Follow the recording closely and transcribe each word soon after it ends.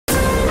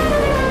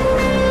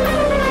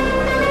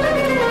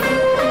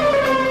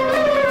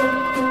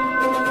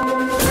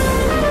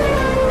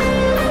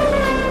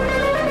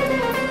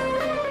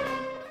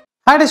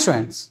Hi dear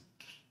students,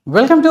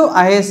 welcome to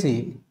Iace.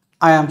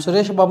 I am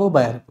Suresh Babu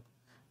Bayar.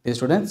 Dear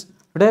students,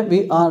 today we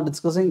are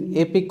discussing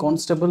AP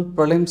Constable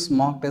Prelims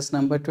mock test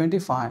number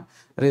 25,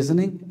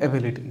 reasoning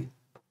ability.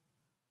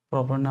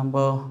 Problem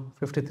number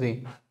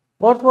 53.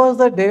 What was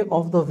the day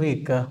of the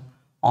week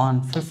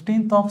on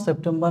 15th of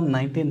September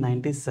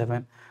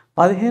 1997?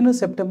 15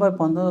 September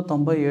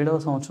 1997వ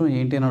సంవత్సరం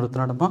ఏంటి అని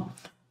అడుగుతున్నాడమ్మా.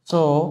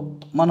 So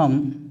మనం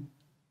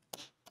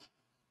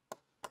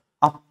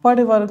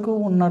అప్పటి వరకు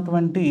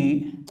ఉన్నటువంటి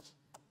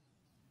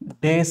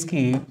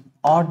డేస్కి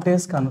odd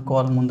days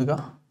కనుక్కోవాలి. ముందుగా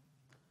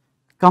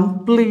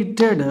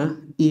కంప్లీటెడ్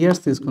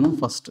ఇయర్స్ తీసుకుందాం.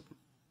 ఫస్ట్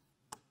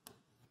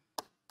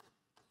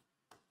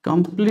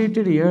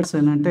కంప్లీటెడ్ ఇయర్స్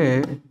ఏంటంటే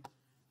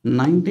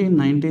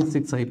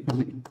 1996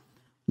 అయిపోయింది.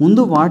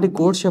 ముందు వాటి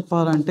కోడ్స్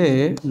చెప్పాలంటే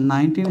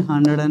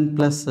 1900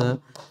 ప్లస్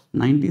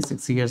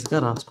 96 ఇయర్స్గా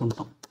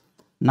రాసుకుంటాం.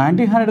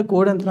 1900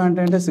 కోడ్ ఎంత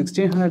అంటే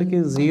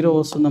 1600కి 0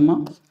 వస్తుందమ్మా,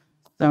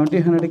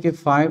 1700కి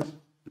 5,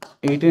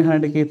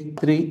 1800కి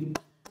 3,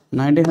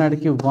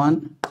 1900కి 1,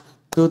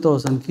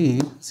 2000కి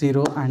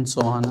 0 అండ్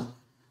సో ఆన్.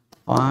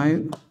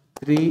 5,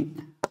 3,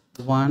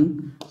 1,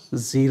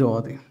 0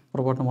 అది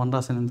పొరపాటున 1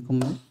 రాసాను ఎందుకు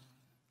అమ్మా.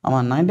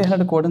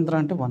 1900 కోడ్ ఎంత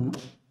అంటే 1.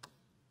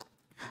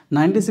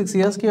 96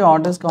 ఇయర్స్కి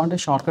ఆర్డర్స్ కావాలంటే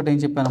షార్ట్ కట్ ఏం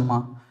చెప్పానమ్మా,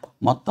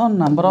 మొత్తం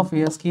నెంబర్ ఆఫ్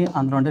ఇయర్స్కి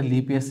అందులో అంటే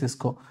లీప్ ఇయర్స్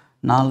తీసుకో.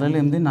 4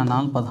 8,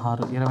 4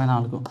 16,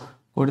 24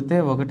 కొడితే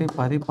 1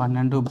 10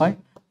 12 బై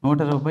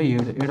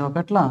 127,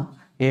 7 1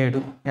 7,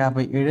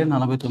 50, 7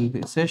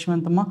 49, శేషం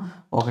ఎంతమ్మా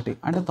 1.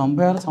 అంటే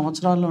 96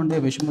 సంవత్సరాల్లో ఉండే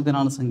విషమ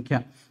దినాల సంఖ్య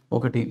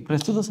 1.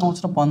 ప్రస్తుత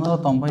సంవత్సరం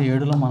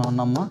 1997లో మనం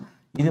ఉన్నామా.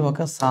 ఇది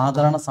ఒక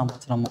సాధారణ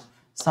సంవత్సరము.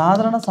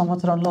 సాధారణ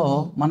సంవత్సరంలో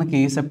మనకి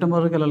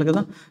సెప్టెంబర్ వరకు వెళ్ళాలి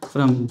కదా.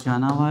 From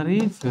January,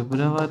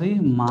 February,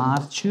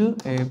 March,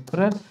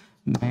 April,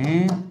 May,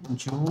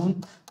 June,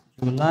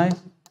 July,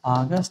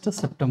 August,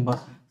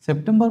 September.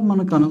 September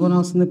మనకు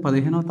అనుగుణాల్సింది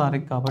 15వ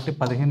తారీఖు కాబట్టి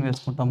 15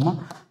 వేసుకుంటామా.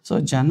 సో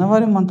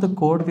జనవరి మంత్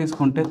కోడ్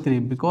తీసుకుంటే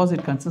 3 because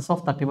it consist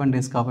of 31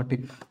 days కాబట్టి.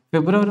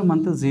 ఫిబ్రవరి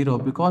month 0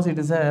 because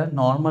it is a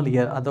normal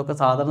year, అదొక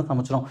సాధారణ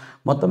సంవత్సరం.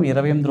 మొత్తం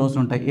 28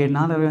 రోజులు ఉంటాయి. 7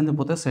 4 28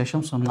 పోతే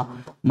శేషం 0.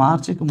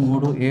 మార్చికి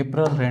 3,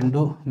 ఏప్రిల్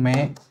 2, మే,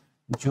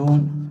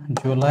 జూన్,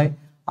 జూలై,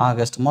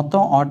 ఆగస్ట్.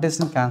 మొత్తం ఆడ్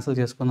డేస్ని క్యాన్సిల్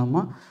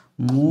చేసుకుందామా.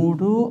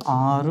 3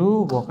 6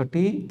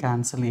 1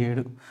 క్యాన్సిల్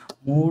 7,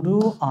 3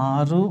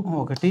 6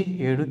 1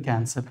 7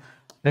 క్యాన్సిల్,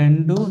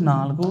 2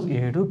 4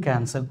 7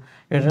 క్యాన్సిల్,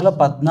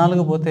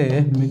 7 పోతే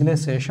మిగిలే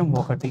శేషం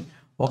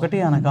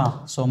 1 అనగా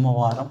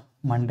సోమవారం,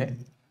 Monday.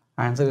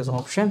 Answer is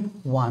option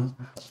 1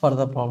 for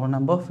the problem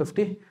number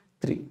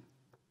 53.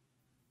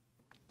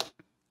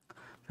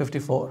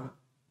 54.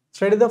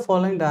 Study the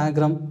following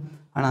diagram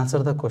and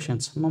answer the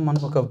questions.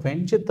 మనకు ఒక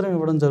వెన్ చిత్రం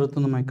ఇవ్వడం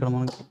జరుగుతుందమ్మా. ఇక్కడ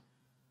మనకి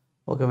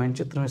ఒక వెన్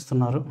చిత్రం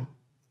ఇస్తున్నారు.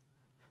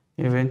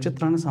 ఈ వెన్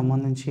చిత్రానికి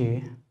సంబంధించి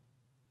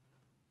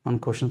మన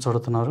క్వశ్చన్స్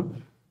అడుగుతున్నారు.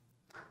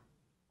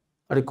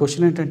 అది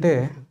క్వశ్చన్ ఏంటంటే,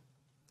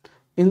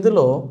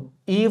 ఇందులో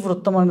ఈ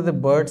వృత్తం అనేది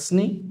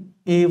బర్డ్స్ని,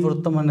 ఈ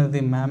వృత్తం అనేది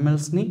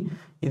మ్యామల్స్ని,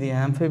 ఇది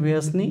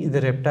యాంఫిబియస్ని, ఇది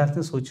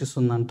రెప్టైల్స్ని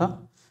సూచిస్తుందంట.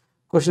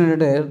 క్వశ్చన్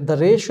ఏంటంటే, the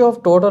ratio of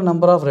total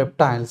number of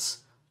reptiles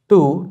to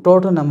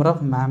total number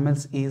of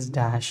mammals is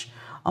dash.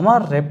 అమ్మా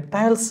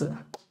రెప్టైల్స్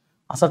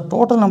అసలు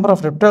టోటల్ నెంబర్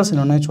ఆఫ్ రెప్టైల్స్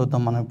ఎన్ని ఉన్నాయో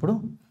చూద్దాం మనం ఇప్పుడు.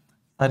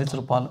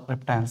 సరీసృపాలు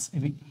రెప్టైల్స్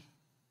ఇవి.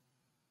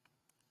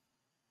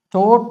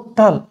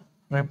 టోటల్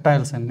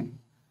రెప్టైల్స్ ఎన్ని?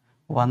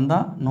 100,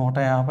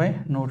 150,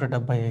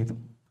 175.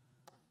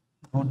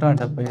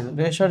 175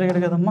 రేషియో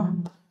అడిగాడు కదమ్మా.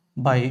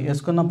 బై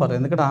వేసుకున్నా పర్లేదు,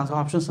 ఎందుకంటే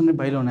ఆప్షన్స్ అన్ని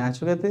బైలో ఉన్నాయి.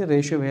 యాక్చువల్గా అయితే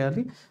రేషియో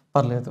వేయాలి,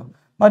 పర్లేదు.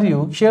 మరియు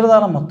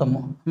క్షీరదాల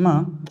మొత్తము అమ్మా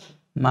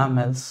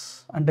మ్యామల్స్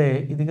అంటే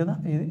ఇది కదా,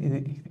 ఇది ఇది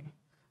ఇది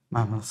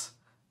మ్యామల్స్.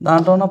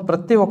 దాంట్లో ఉన్న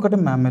ప్రతి ఒక్కటి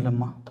మ్యామల్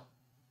అమ్మా.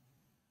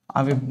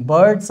 అవి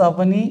బర్డ్స్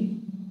అవని,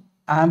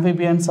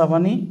 యాంఫిబియన్స్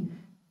అవని,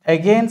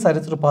 అగైన్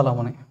సరీసృపాలు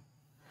అవని,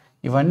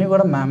 ఇవన్నీ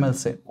కూడా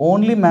మ్యామల్సే.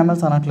 Only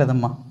mammals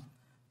అనట్లేదమ్మా.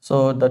 So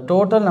the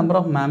total number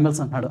of mammals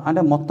అంటున్నాడు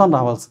అంటే మొత్తం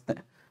రావాల్సిందే,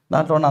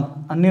 దాంట్లో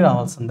అన్నీ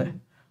రావాల్సిందే.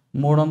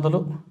 300,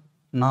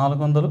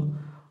 400,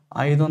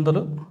 500,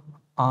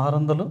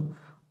 600,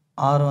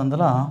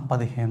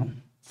 615.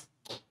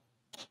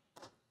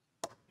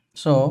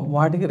 సో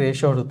వాటికి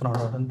రేషియో అడుగుతున్నాడు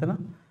వాడు, అంతేనా.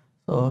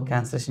 సో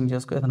క్యాన్సిలేషన్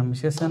చేసుకో, ఏదైనా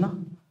మిస్ చేసానా.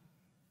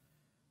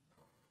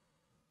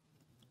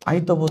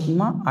 5తో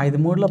పోతుందా,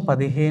 5 3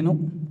 15,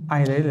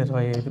 5 5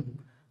 25,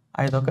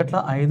 5 1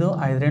 5,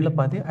 5 2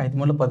 10, 5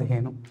 3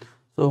 15.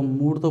 సో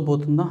 3తో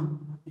పోతుందా,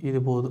 ఇది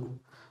పోదు.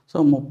 సో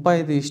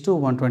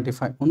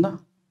 35:125 ఉందా,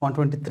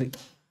 123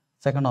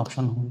 సెకండ్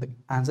ఆప్షన్లో ఉంది.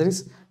 Answer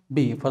is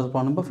B for the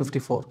problem number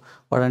 54.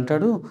 వాడు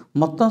అంటాడు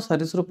మొత్తం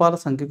సరీసృపాల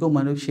సంఖ్యకు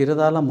మరియు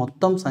క్షీరదాల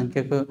మొత్తం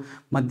సంఖ్యకు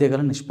మధ్య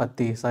గల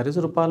నిష్పత్తి.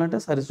 సరీసృపాలు అంటే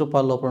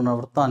సరీసృపాల లోపల ఉన్న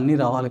వృత్తం అన్నీ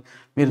రావాలి.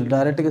 మీరు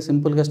డైరెక్ట్గా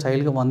సింపుల్గా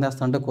స్టైల్గా 100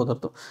 వేస్తుంటే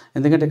కుదరదు,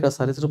 ఎందుకంటే ఇక్కడ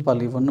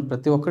సరీసృపాలు ఇవన్నీ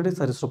ప్రతి ఒక్కటి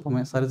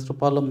సరీసృపమే.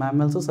 సరీసృపాల్లో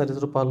మ్యామల్స్,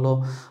 సరీసృపాల్లో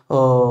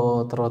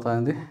తర్వాత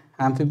ఏంది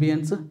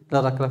యాంఫిబియన్స్,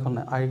 ఇలా రకరకాలు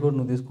ఉన్నాయి. అవి కూడా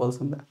నువ్వు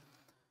తీసుకోవాల్సిందే.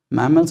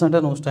 మ్యామల్స్ అంటే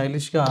నువ్వు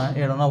స్టైలిష్గా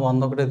ఏడన్నా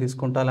 100 ఒకటే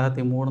తీసుకుంటా,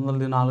 లేకపోతే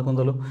 300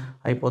 400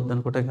 అయిపోద్ది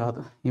అనుకుంటే కాదు.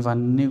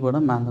 ఇవన్నీ కూడా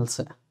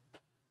మ్యామల్సే.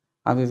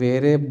 అవి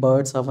వేరే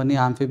బర్డ్స్ అవన్నీ,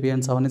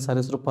 ఆంఫిబియన్స్ అవన్నీ,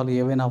 సరీసృపాలు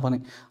ఏవైనా అవన్నీ,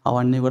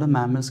 అవన్నీ కూడా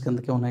మ్యామిల్స్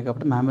కిందకే ఉన్నాయి.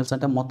 కాబట్టి మ్యామిల్స్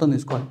అంటే మొత్తం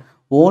తీసుకోవాలి.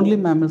 ఓన్లీ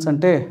మ్యామిల్స్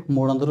అంటే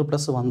 300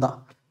 + 100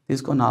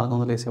 తీసుకొని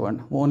 400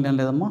 వేసేవాడిని. ఓన్లీ అని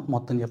లేదమ్మా,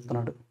 మొత్తం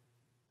చెప్తున్నాడు.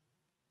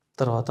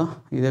 తర్వాత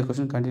ఇదే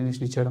question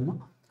continuation ఇచ్చాడమ్మా.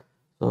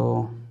 So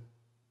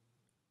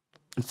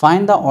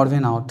find the odd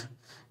one out.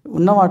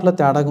 ఉన్న వాటిలో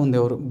తేడాగా ఉంది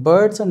ఎవరు?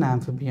 Birds and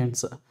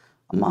amphibians.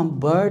 అమ్మ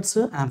బర్డ్స్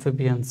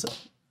ఆంఫిబియన్స్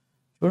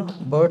చూడు,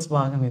 బర్డ్స్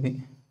భాగం ఇది,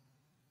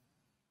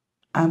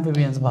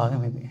 ఆంఫిబియన్స్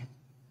భాగం ఇది.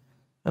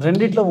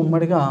 రెండిట్లో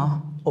ఉమ్మడిగా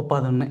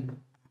 10 ఉన్నాయి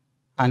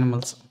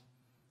యానిమల్స్.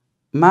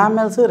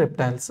 Mammals,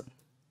 reptiles.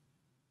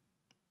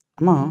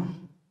 అమ్మా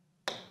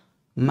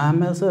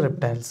మ్యామల్స్,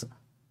 రెప్టైల్స్,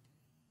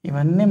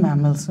 ఇవన్నీ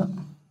మ్యామల్స్,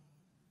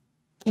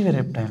 ఇవి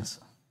రెప్టైల్స్.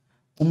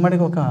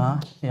 ఉమ్మడికి ఒక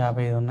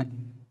 55 ఉన్నాయి.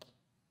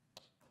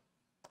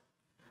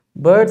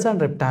 Birds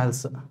and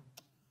reptiles.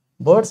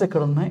 బర్డ్స్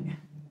ఎక్కడ ఉన్నాయి,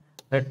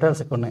 రెప్టైల్స్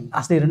ఎక్కడ ఉన్నాయి?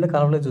 అసలు ఈ రెండు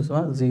కలవలేదు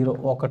చూసావా? 0,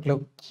 1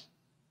 లేవు.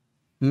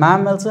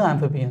 Mammals,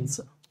 amphibians.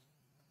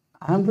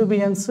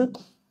 ఆంఫిబియన్స్,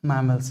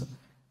 మ్యామల్స్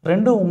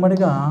రెండు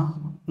ఉమ్మడిగా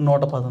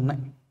 110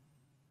 ఉన్నాయి.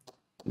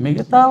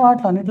 మిగతా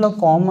వాటి అన్నింటిలో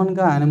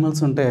కామన్గా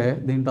యానిమల్స్ ఉంటే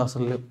దీంట్లో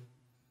అసలు లేవు.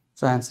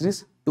 So answer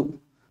is 2.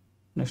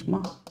 నెక్స్ట్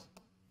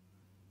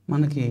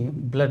మనకి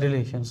బ్లడ్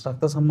రిలేషన్స్,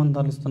 రక్త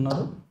సంబంధాలు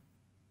ఇస్తున్నారు.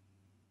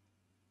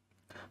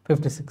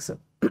 56.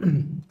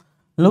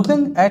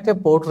 Looking at a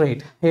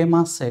portrait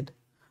Hema said.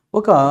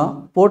 ఒక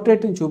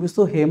పోర్ట్రేట్ని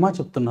చూపిస్తూ హేమా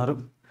చెప్తున్నారు,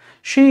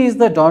 she is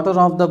the daughter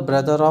of the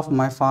brother of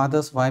my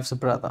father's wives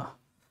brother.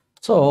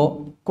 So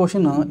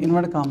question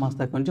inverted commas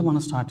దగ్గర నుంచి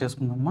మనం స్టార్ట్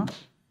చేసుకుందామా.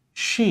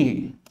 She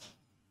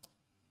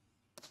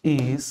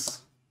is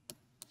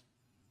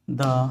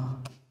the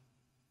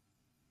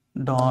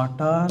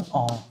daughter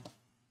of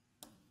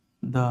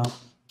the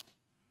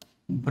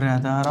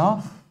brother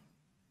of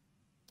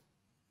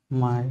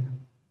my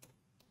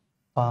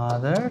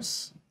father's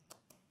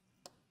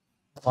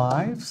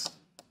wife's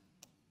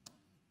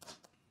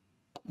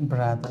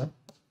brother.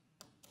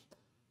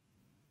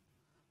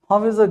 How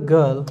is a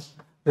girl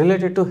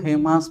related to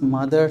Hema's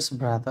mother's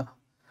brother?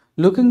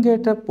 Looking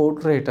at a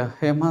portrait,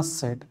 Hema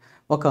said,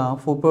 ఒక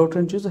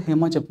portrait చూసి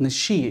హేమ చెప్తుంది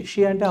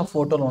she అంటే ఆ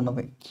ఫోటోలో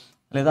ఉన్నది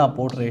లేదా ఆ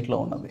పోర్ట్రేట్లో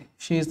ఉన్నది.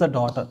 షీ ఈజ్ ద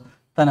డాటర్,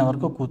 తన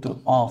ఎవరికో కూతురు,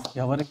 ఆఫ్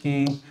ఎవరికి?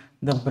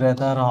 ద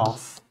బ్రదర్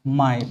ఆఫ్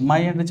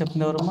మై అంటే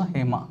చెప్తుంది ఎవరమ్మా?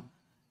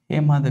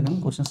 హేమ దగ్గర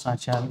క్వశ్చన్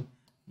స్టార్ట్ చేయాలి.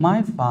 My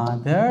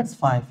father's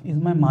wife is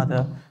my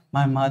mother,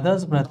 my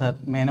mother's brother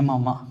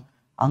మేనమామ,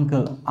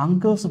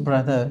 uncles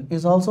brother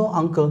is also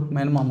uncle,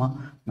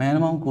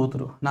 మేనమామ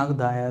కూతురు, నాకు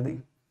దాయాది.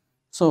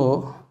 సో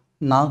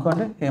నాకు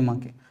అంటే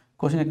హేమకి.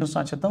 క్వశ్చన్ ఎక్కడ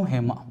స్టార్ట్ చేద్దాం?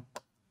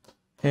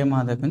 హేమ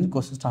దగ్గర నుంచి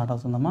క్వశ్చన్ స్టార్ట్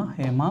అవుతుందమ్మా.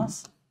 Hema's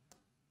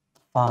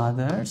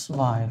fathers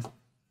wife,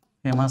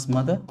 Hema's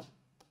mother,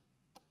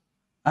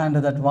 and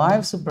that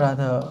wives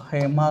brother,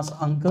 Hema's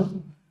uncle,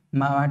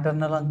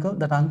 maternal uncle.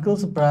 That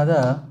uncle's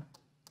brother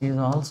is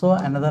also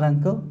another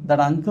uncle. That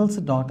uncle's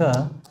daughter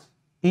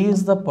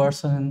is the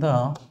person in the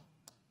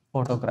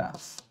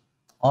photograph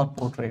or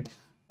portrait.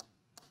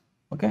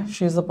 Okay,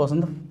 she is the person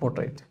in the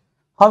portrait.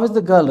 How is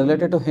the girl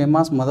related to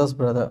Hema's mother's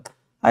brother?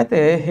 అయితే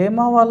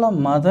హేమ వాళ్ళ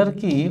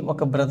మదర్కి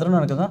ఒక brother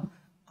ఉన్నారు కదా,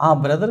 ఆ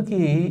బ్రదర్కి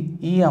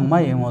ఈ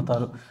అమ్మాయి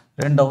ఏమవుతారు?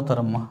 2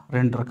 అవుతారమ్మా,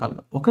 2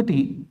 రకాలుగా. ఒకటి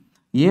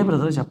ఏ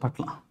బ్రదర్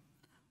చెప్పట్లా.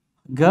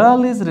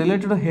 Girl is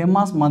related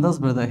Hema's mothers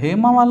brother.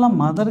 Hema వాళ్ళ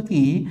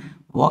మదర్కి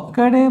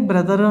ఒక్కడే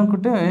బ్రదర్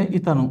అనుకుంటే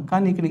ఇతను,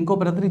 కానీ ఇక్కడ ఇంకో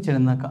బ్రదర్ ఇచ్చాడు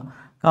ఇందాక.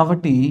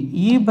 కాబట్టి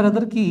ఈ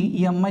బ్రదర్కి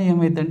ఈ అమ్మాయి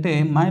ఏమైందంటే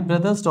my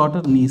brothers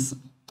daughter knees.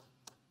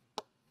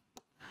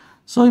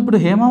 So ఇప్పుడు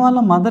హేమ వాళ్ళ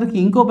మదర్కి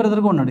ఇంకో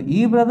బ్రదర్గా ఉన్నాడు, ఈ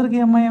బ్రదర్కి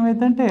ఈ అమ్మాయి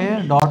ఏమైందంటే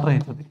డాటర్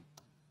అవుతుంది.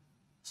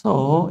 సో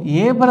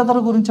ఏ బ్రదర్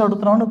గురించి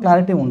అడుగుతున్నావు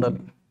క్లారిటీ ఉండాలి.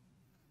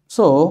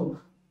 సో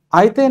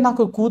అయితే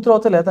నాకు కూతురు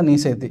అవుతే లేదా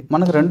నీస్ అయితే,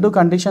 మనకు 2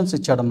 కండిషన్స్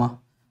ఇచ్చాడమ్మా,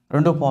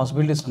 2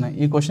 పాసిబిలిటీస్ ఉన్నాయి.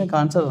 ఈ క్వశ్చన్కి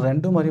ఆన్సర్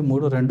 2 మరియు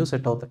 3 2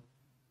 సెట్ అవుతాయి.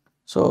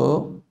 సో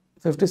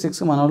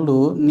 56 మన వాళ్ళు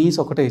నీస్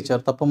ఒకటే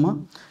ఇచ్చారు, తప్పమ్మా.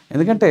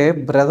 ఎందుకంటే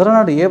బ్రదర్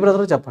అన్నాడు, ఏ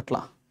బ్రదర్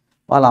చెప్పట్లా.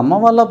 వాళ్ళ అమ్మ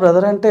వాళ్ళ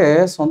బ్రదర్ అంటే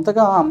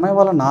సొంతగా అమ్మాయి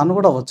వాళ్ళ నాన్న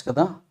కూడా అవ్వచ్చు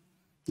కదా,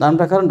 దాని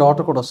ప్రకారం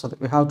డాటర్ కూడా వస్తుంది.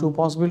 వీ హ్యావ్ 2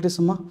 పాసిబిలిటీస్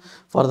అమ్మా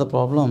for the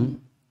problem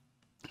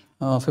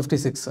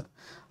 56.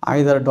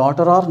 Either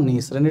daughter or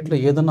knees, రెండిట్లో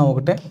ఏదన్నా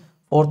ఒకటే.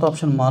 4th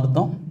option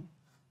మారుద్దాం.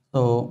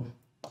 So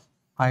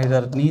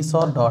either knees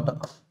or daughter.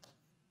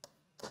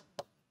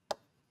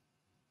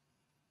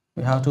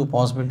 We have 2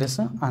 possibilities.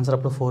 Answer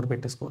అప్పుడు 4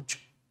 పెట్టేసుకోవచ్చు.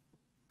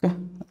 ఓకే,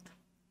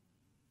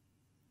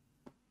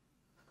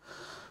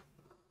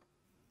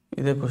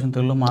 ఇదే క్వశ్చన్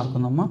తెలుగులో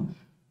మార్కుందమ్మా.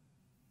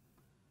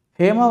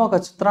 హేమ ఒక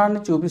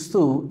చిత్రాన్ని చూపిస్తూ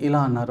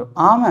ఇలా అన్నారు,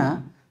 ఆమె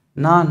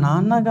నా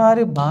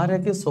నాన్నగారి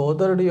భార్యకి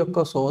సోదరుడి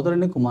యొక్క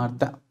సోదరుని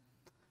కుమార్తె.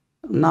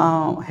 నా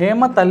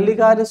హేమ తల్లి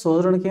గారి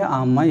సోదరునికి ఆ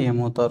అమ్మాయి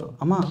ఏమవుతారు?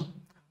 అమ్మా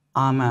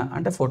ఆమె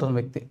అంటే ఫోటోల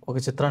వ్యక్తి, ఒక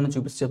చిత్రాన్ని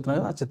చూపిస్తూ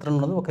చెప్తున్నారు, ఆ చిత్రంలో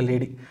ఉన్నది ఒక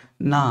లేడీ.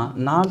 నా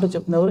అంటూ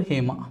చెప్తున్న ఎవరు?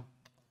 హేమ.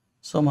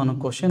 సో మనం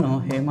క్వశ్చన్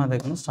హేమ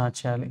దగ్గర స్టార్ట్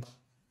చేయాలి.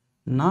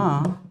 నా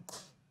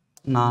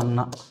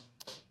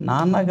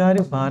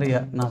నాన్నగారి భార్య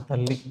నా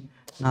తల్లి,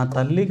 నా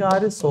తల్లి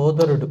గారి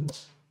సోదరుడు,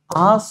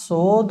 ఆ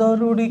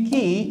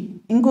సోదరుడికి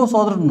ఇంకో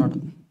సోదరుడు ఉన్నాడు.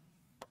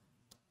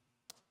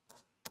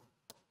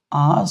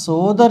 ఆ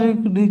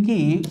సోదరుడికి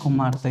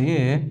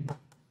కుమార్తెయే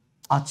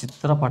ఆ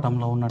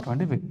చిత్రపటంలో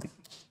ఉన్నటువంటి వ్యక్తి.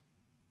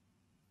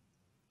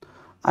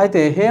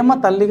 అయితే హేమ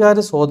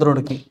తల్లిగారి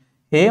సోదరుడికి,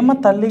 హేమ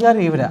తల్లిగారి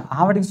ఈవిడ,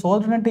 ఆవిడికి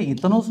సోదరుడు అంటే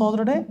ఇతను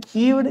సోదరుడే,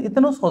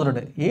 ఇతను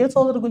సోదరుడే. ఏ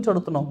సోదరుడి గురించి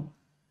అడుగుతున్నావు?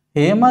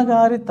 హేమ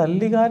గారి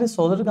తల్లిగారి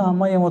సోదరుడికి ఆ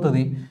అమ్మాయి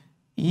ఏమవుతుంది?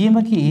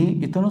 ఈమెకి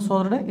ఇతను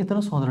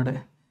సోదరుడే.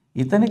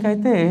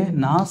 ఇతనికైతే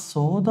నా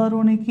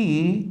సోదరునికి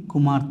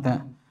కుమార్తె,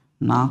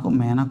 నాకు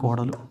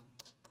మేనకోడలు.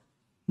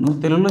 నువ్వు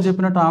తెలుగులో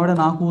చెప్పినట్టు ఆవిడ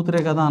నా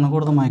కూతురే కదా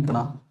అనకూడదమ్మా. ఇక్కడ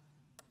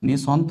నీ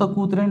సొంత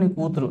కూతురే నీ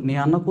కూతురు, నీ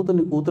అన్న కూతురు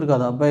నీ కూతురు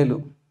కాదు. అబ్బాయిలు,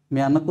 మీ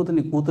అన్న కూతురు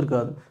నీ కూతురు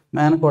కాదు,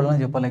 మేనకోడలని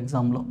చెప్పాలి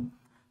ఎగ్జామ్లో.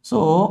 సో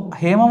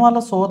హేమ వాళ్ళ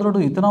సోదరుడు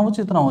ఇతను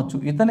అవ్వచ్చు.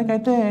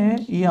 ఇతనికైతే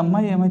ఈ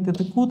అమ్మాయి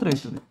ఏమైతుంది? కూతురు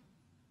అవుతుంది.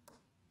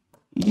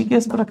 ఈ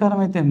కేసు ప్రకారం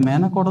అయితే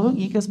మేనకోడలు,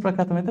 ఈ కేసు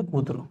ప్రకారం అయితే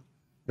కూతురు.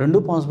 రెండు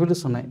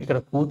పాసిబిలిటీస్ ఉన్నాయి. ఇక్కడ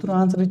కూతురు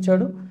ఆన్సర్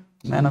ఇచ్చాడు,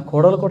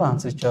 మేనకోడలు కూడా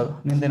ఆన్సర్ ఇచ్చాడు.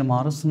 నేను దీన్ని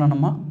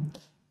మారుస్తున్నానమ్మా.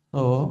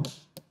 సో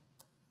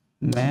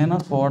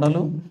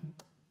మేనకోడలు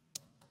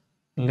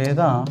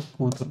లేదా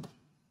కూతురు.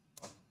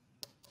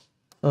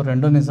 సో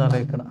రెండు నిజాలే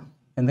ఇక్కడ.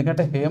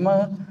 ఎందుకంటే హేమ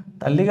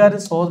తల్లిగారి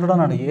సోదరుడు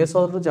అన్నాడు, ఏ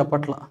సోదరుడు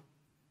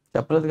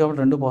చెప్పలేదు కాబట్టి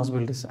రెండు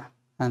possibilities.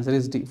 Answer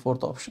is D,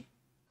 fourth option.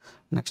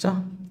 Next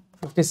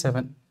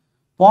 57.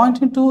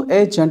 Pointing to A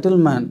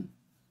gentleman,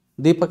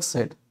 Deepak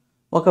said.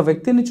 ఒక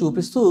వ్యక్తిని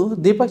చూపిస్తూ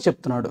దీపక్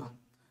చెప్తున్నాడు,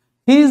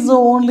 he's the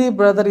only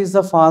brother is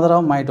the father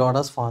of my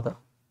daughters father.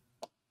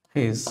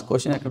 He's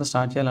question ఎక్కడ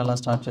స్టార్ట్ చేయాలి, అలా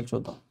స్టార్ట్ చేయాలి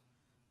చూద్దాం.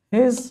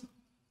 His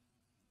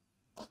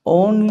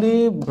only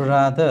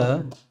brother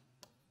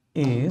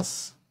is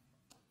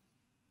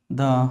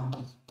the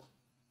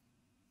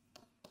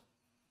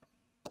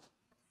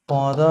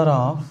father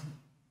of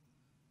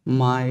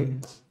my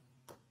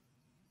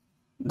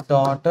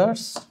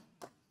daughter's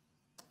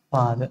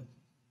father.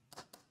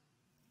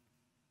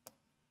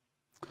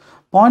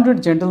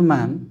 Pointed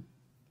gentleman,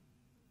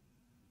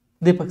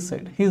 Deepak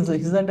said. He's a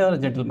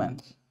gentleman.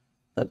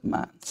 That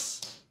man's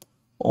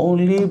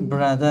only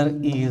brother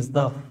is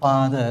the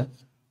father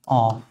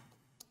of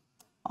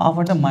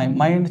అంటే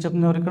my అంటే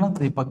చెప్తుంది ఎవరు ఇక్కడ?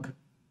 దీపక్.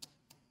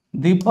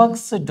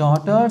 దీపక్స్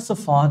డాటర్స్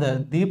ఫాదర్,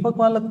 దీపక్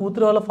వాళ్ళ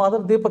కూతురు వాళ్ళ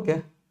ఫాదర్ దీపకే.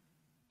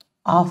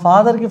 ఆ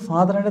ఫాదర్కి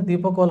ఫాదర్ అంటే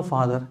దీపక్ వాళ్ళ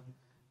father.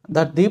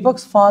 That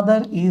Deepak's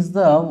father is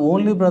the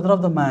only brother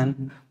of the man.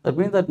 That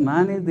means that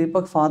man is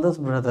Deepak fathers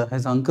brother,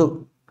 his uncle.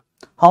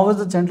 How is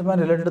the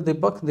gentleman related to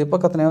Deepak?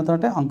 Deepak అతను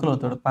ఏమవుతాడంటే అంకుల్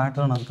అవుతాడు,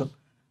 ప్యాటర్న్ అంకుల్.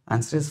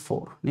 Answer is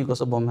 4.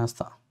 నీకోసం బొమ్మ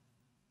వేస్తా.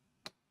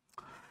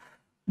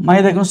 My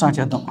దగ్గర start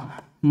చేద్దాం.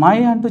 My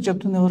అంటూ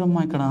చెప్తుంది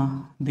ఎవరమ్మా ఇక్కడ?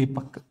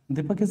 Deepak.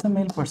 Deepak is a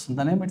male person,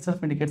 the name it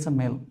self indicates a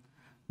male.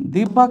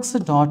 Deepak's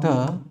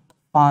daughter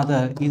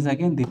father is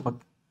again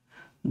Deepak.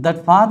 That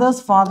father's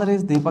father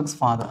is Deepak's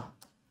father,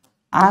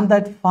 and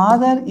that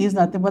father is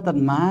nothing but that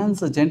man's,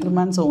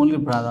 gentleman's only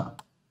brother.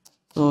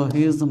 So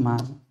he is the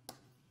man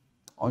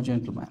or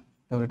gentleman,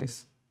 whatever it is.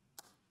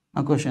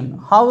 Now question,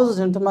 how is the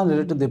gentleman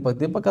related to Deepak?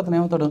 Deepak athanu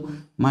emavutadu,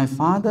 my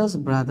father's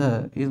brother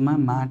is my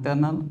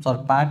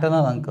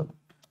paternal uncle,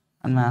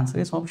 and my answer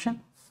is option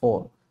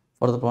 4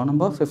 for the problem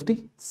number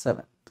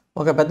 57.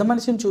 ఒక పెద్ద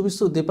మనిషిని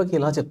చూపిస్తూ దీపక్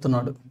ఇలా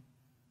చెప్తున్నాడు.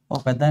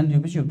 ఒక పెద్ద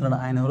ఆయన చెప్తున్నాడు.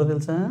 ఆయన ఎవరో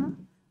తెలుసా?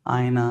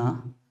 ఆయన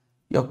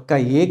యొక్క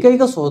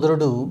ఏకైక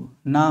సోదరుడు,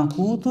 నా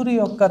కూతురు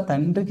యొక్క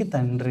తండ్రికి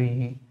తండ్రి.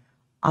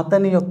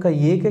 అతని యొక్క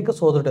ఏకైక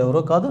సోదరుడు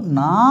ఎవరో కాదు,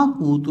 నా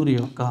కూతురు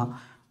యొక్క.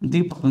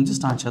 దీపక్ నుంచి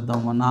స్టార్ట్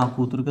చేద్దామమ్మా. నా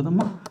కూతురు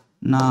కదమ్మా,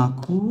 నా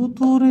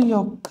కూతురు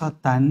యొక్క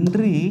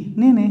తండ్రి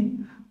నేనే.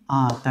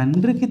 ఆ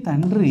తండ్రికి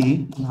తండ్రి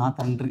నా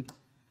తండ్రి.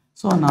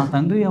 సో నా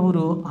తండ్రి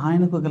ఎవరు?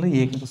 ఆయనకు గల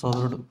ఏకైక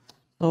సోదరుడు.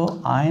 సో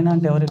ఆయన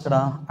అంటే ఎవరు ఇక్కడ?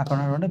 అక్కడ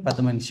ఉన్నటువంటి పెద్ద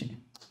మనిషి.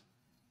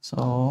 సో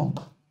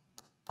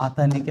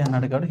అతనికి అని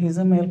అడిగాడు, హీజ్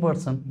అ మేల్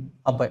పర్సన్,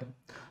 అబ్బాయి.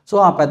 సో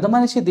ఆ పెద్ద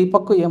మనిషి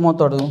దీపక్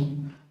ఏమవుతాడు?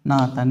 నా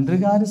తండ్రి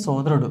గారి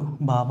సోదరుడు,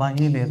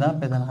 బాబాయి లేదా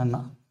పెదనాన్న.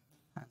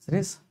 Answer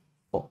is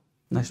 4.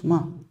 నెక్స్ట్ మా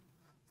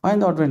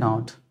ఫైండ్ అవుట్ విన్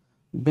అవుట్.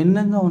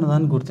 భిన్నంగా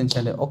ఉన్నదాన్ని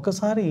గుర్తించండి.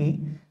 ఒక్కసారి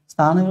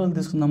స్థాన విలువలు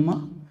తీసుకుందామా.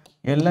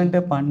 ఎల్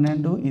అంటే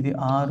 12, ఇది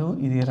 6,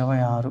 ఇది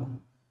 26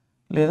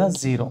 లేదా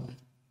 0.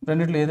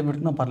 రెండిట్లో ఏది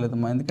పెట్టుకున్నా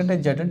పర్లేదమ్మా, ఎందుకంటే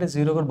జెడ్ అంటే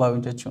 0 కూడా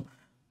భావించవచ్చు.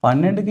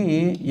 12కి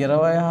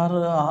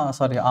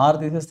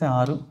 6 తీసేస్తే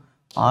 6,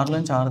 6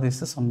 నుంచి 6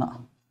 తీస్తే 0.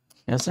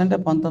 ఎస్ అంటే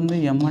 19,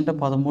 ఎం అంటే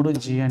 13,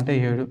 జీ అంటే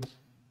 7.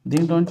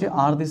 దీంట్లో నుంచి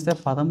 6 తీస్తే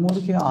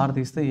 13కి 6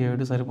 తీస్తే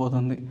 7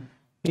 సరిపోతుంది.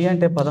 పి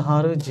అంటే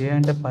 16, జే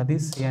అంటే 10,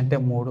 సి అంటే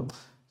 3.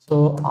 సో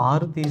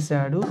 6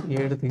 తీసాడు,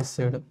 7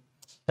 తీసాడు.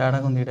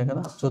 తేడాగా ఉంది ఇదే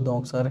కదా, చూద్దాం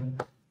ఒకసారి.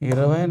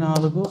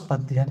 24,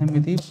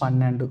 18,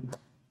 12.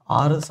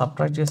 6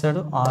 సబ్ట్రాక్ట్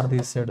చేశాడు, 6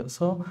 తీసాడు.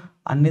 సో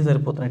అన్నీ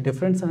సరిపోతున్నాయి.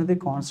 డిఫరెన్స్ అనేది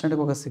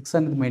కాన్స్టెంట్గా ఒక 6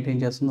 అనేది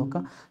మెయింటైన్ చేస్తుంది, ఒక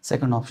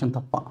సెకండ్ ఆప్షన్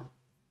తప్ప.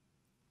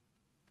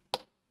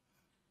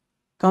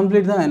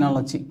 Complete the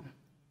analogy.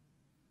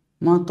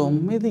 మా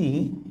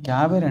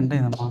 9:52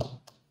 అయిందమ్మా.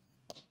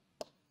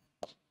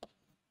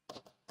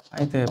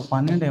 అయితే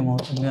 12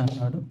 ఏమవుతుంది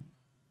అన్నాడు.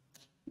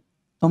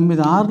 9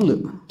 6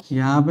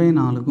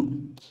 54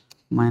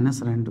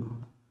 -2.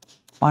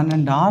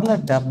 12 6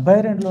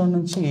 72లో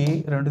నుంచి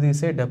 2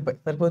 తీసే 70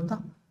 సరిపోతుందా?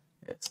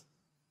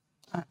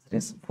 Answer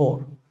is 4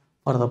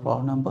 for the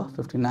problem number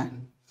 59.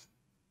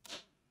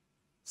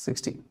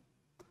 60.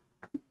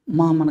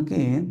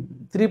 మనకి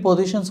 3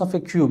 positions of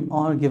a cube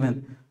are given.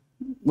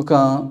 ఒక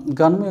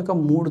గణం యొక్క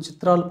 3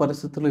 చిత్రాలు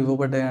పరిస్థితులు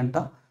ఇవ్వబడ్డాయంట.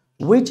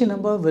 Which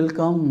number will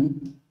come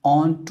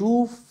on 2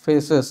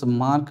 faces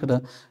marked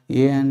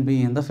A and B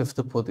in the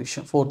 4th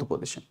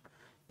position.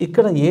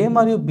 ఇక్కడ A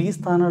మరియు B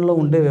స్థానాల్లో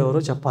ఉండేవి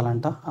ఎవరో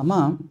చెప్పాలంట. అమ్మ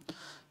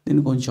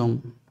దీన్ని కొంచెం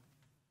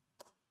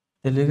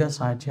తెలివిగా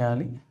స్టార్ట్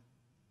చేయాలి.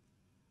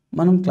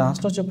 మనం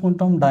క్లాస్లో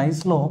చెప్పుకుంటాం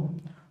డైస్లో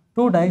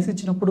 2 డైస్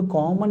ఇచ్చినప్పుడు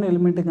కామన్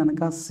ఎలిమెంట్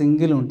కనుక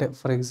సింగిల్ ఉంటే,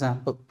 ఫర్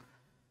ఎగ్జాంపుల్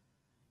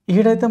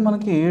ఈడైతే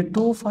మనకి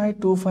 2, 5,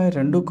 2, 5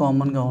 రెండు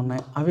కామన్గా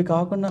ఉన్నాయి. అవి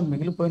కాకుండా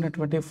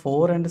మిగిలిపోయినటువంటి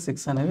 4 and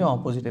 6 అనేవి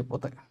ఆపోజిట్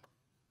అయిపోతాయి.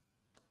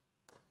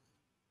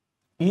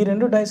 ఈ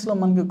 2 డైస్లో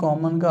మనకి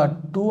కామన్గా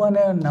 2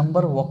 అనే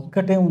నెంబర్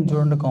ఒక్కటే ఉంది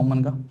చూడండి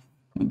కామన్గా,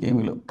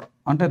 ఇంకేమీ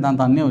అంటే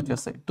దాంతో అన్నీ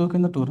వచ్చేస్తాయి. 2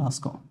 కింద 2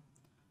 రాసుకో.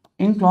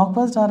 In clock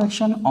wise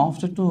direction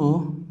after 2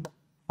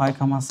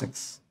 5,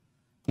 6.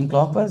 In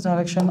clockwise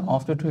direction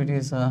after 2 it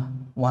is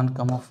 1,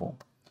 4.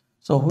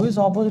 So who is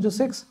opposite to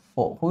 6?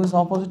 4. Who is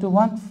opposite to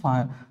 1?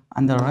 5.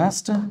 And the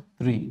rest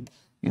 3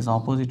 is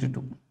opposite to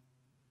 2.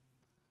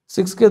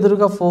 6 కి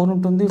ఎదురుగా 4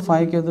 ఉంటుంది,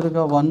 5 కి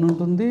ఎదురుగా 1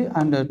 ఉంటుంది,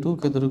 అండ్ 2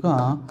 కి ఎదురుగా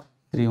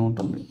 3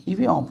 ఉంటుంది.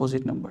 ఇవి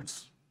ఆపోజిట్ నెంబర్స్.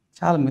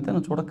 చాలా మిగతా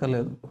నువ్వు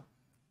చూడక్కర్లేదు.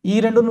 ఈ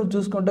 2 నువ్వు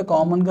చూసుకుంటే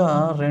కామన్గా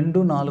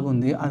 2, 4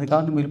 ఉంది. అది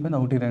కాకుండా మిగిలిపోయింది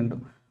 1, 2.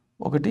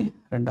 1, 2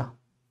 2,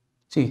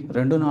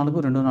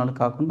 4, 2, 4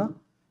 కాకుండా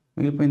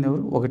మిగిలిపోయింది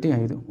ఎవరు? 1,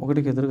 5.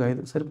 1కి ఎదురుగా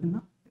 5 సరిపోయిందా?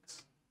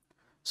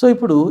 సో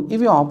ఇప్పుడు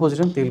ఇవి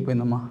ఆపోజిట్ అని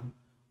తేలిపోయిందమ్మా.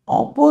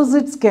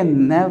 Opposites can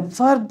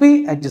never be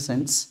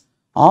అడ్జసెంట్స్.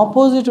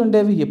 Opposite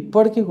ఉండేవి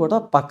ఎప్పటికీ కూడా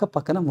పక్క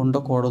పక్కన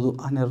ఉండకూడదు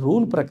అనే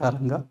రూల్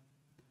ప్రకారంగా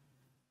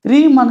 3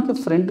 మనకి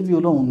ఫ్రంట్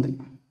వ్యూలో ఉంది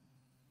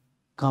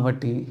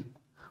కాబట్టి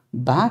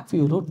బ్యాక్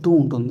వ్యూలో 2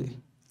 ఉంటుంది.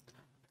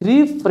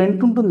 3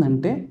 ఫ్రంట్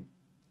ఉంటుందంటే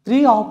 3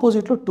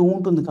 ఆపోజిట్లో 2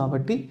 ఉంటుంది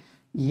కాబట్టి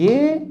ఏ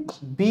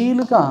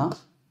బీలుగా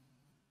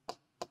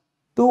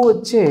 2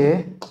 వచ్చే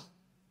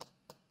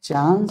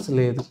ఛాన్స్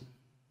లేదు.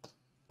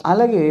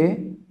 అలాగే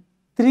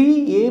 3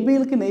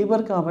 ఏబీలకి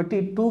నైబర్ కాబట్టి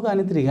 2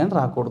 కానీ 3 కానీ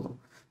రాకూడదు.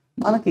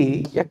 మనకి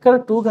ఎక్కడ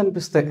 2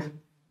 కనిపిస్తే,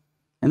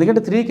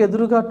 ఎందుకంటే 3కి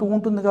ఎదురుగా 2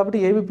 ఉంటుంది కాబట్టి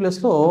ఏబీ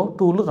ప్లస్లో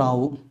 2లు రావు.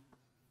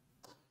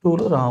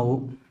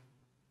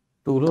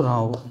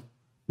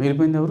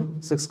 మిగిలిపోయింది ఎవరు?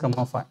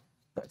 6, 5.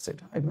 That's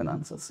it. అయిపోయింది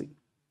ఆన్సర్ సి.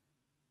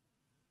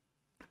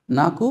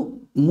 నాకు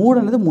 3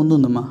 అనేది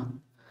ముందుందమ్మా.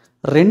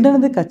 2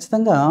 అనేది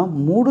ఖచ్చితంగా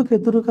 3కి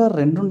ఎదురుగా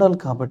 2 ఉండాలి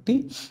కాబట్టి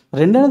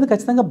 2 అనేది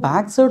ఖచ్చితంగా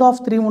బ్యాక్ సైడ్ ఆఫ్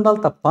 3 ఉండాలి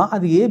తప్ప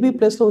అది ఏబీ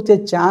ప్లేస్లో వచ్చే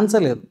ఛాన్సే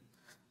లేదు.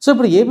 సో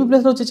ఇప్పుడు ఏబీ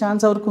ప్లేస్లో వచ్చే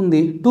ఛాన్స్ ఎవరికి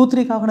ఉంది? 2,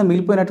 3 కాకుండా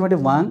మిగిలిపోయినటువంటి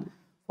 1,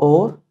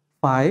 4,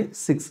 5,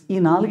 6 ఈ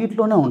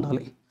 4గిట్లోనే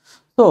ఉండాలి.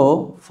 సో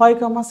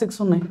 5, 6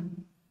 ఉన్నాయి.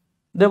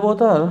 దే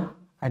బోత్ ఆర్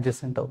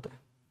అడ్జసెంట్ అవుతాయి.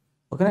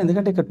 ఓకేనా?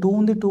 ఎందుకంటే ఇక్కడ 2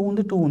 ఉంది, 2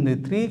 ఉంది, 2 ఉంది.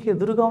 3కి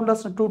ఎదురుగా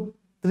ఉండాల్సిన 2,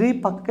 3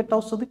 పక్కకెట్ట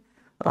వస్తుంది?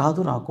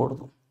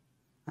 రాకూడదు.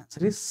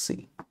 Answer is C.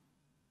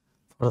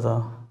 For the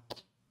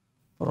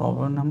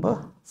problem number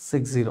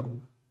 60.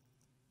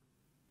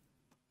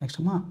 Next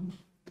one.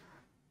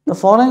 The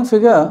following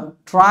figure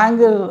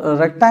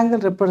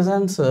rectangle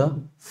represents a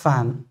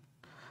fan.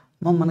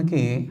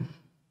 మనకి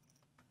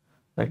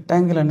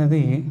రెక్టాంగిల్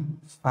అనేది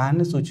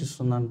ఫ్యాన్ని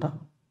సూచిస్తుందంట.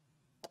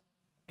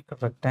 ఇక్కడ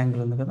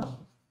రెక్టాంగిల్ ఉంది కదా,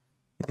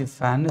 ఇది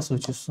ఫ్యాన్ని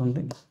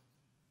సూచిస్తుంది.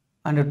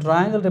 And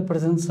triangle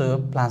represents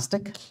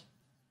plastic.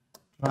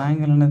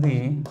 Triangle అనేది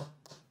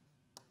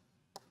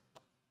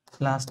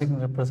ప్లాస్టిక్ని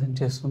రిప్రజెంట్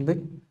చేస్తుంది.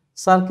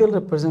 Circle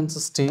represents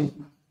steel.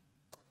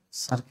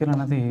 సర్కిల్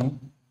అనేది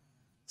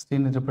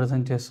స్టీల్ని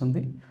రిప్రజెంట్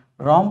చేస్తుంది.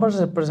 Rhombus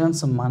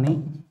represents money.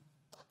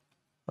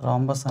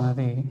 రాంబస్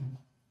అనేది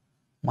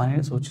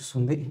మనీని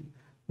సూచిస్తుంది.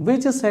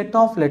 Which set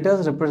of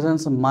letters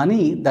represents money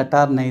that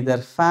are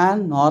neither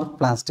fan Nar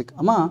plastic.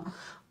 అమ్మా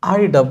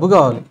ఆడి డబ్బు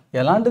కావాలి.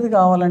 ఎలాంటిది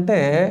కావాలంటే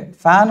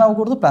ఫ్యాన్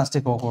అవ్వకూడదు,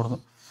 ప్లాస్టిక్ అవ్వకూడదు.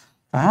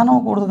 ఫ్యాన్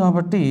అవ్వకూడదు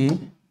కాబట్టి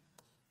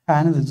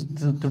ఫ్యాన్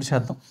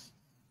తుడిచేద్దాం.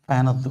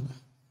 ఫ్యాన్ వద్దు.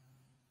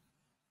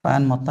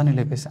 ఫ్యాన్ మొత్తాన్ని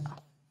లేపేసా.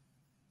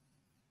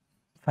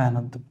 ఫ్యాన్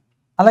వద్దు.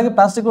 అలాగే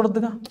ప్లాస్టిక్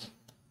వద్దుగా.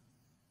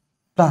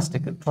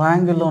 ప్లాస్టిక్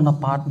ట్రయాంగిల్లో ఉన్న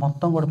పార్ట్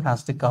మొత్తం కూడా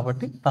ప్లాస్టిక్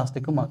కాబట్టి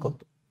ప్లాస్టిక్ మాకు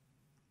వద్దు.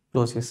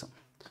 క్లోజ్ చేసాం.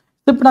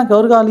 ఇప్పుడు నాకు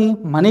ఎవరు కావాలి?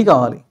 మనీ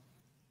కావాలి.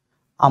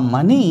 ఆ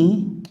మనీ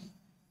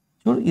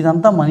చూడు,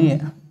 ఇదంతా మనీయే.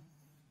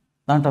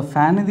 దాంట్లో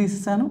ఫ్యాన్ని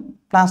తీసేసాను,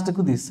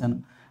 ప్లాస్టిక్ తీసాను.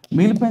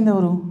 మిగిలిపోయింది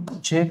ఎవరు?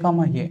 జే,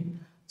 ఏ.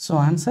 సో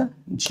ఆన్సర్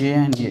జే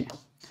అండ్ ఏ.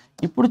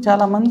 ఇప్పుడు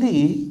చాలామంది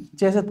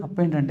చేసే తప్పు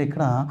ఏంటంటే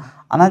ఇక్కడ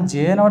అలా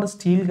జే అనేవాడు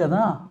స్టీల్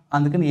కదా,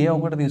 అందుకని ఏ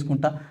ఒకటి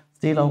తీసుకుంటా,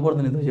 స్టీల్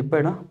అవ్వకూడదు. నీతో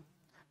చెప్పాడా?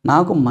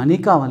 నాకు మనీ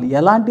కావాలి.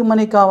 ఎలాంటి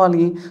మనీ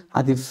కావాలి?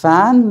 అది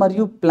ఫ్యాన్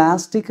మరియు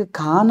ప్లాస్టిక్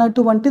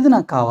కానటువంటిది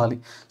నాకు కావాలి.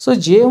 సో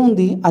జే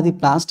ఉంది, అది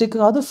ప్లాస్టిక్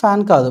కాదు,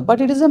 ఫ్యాన్ కాదు,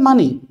 but it is a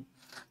money.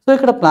 So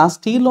ఇక్కడ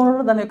స్టీల్లో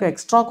ఉండడం దాని యొక్క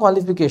ఎక్స్ట్రా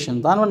క్వాలిఫికేషన్,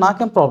 దానివల్ల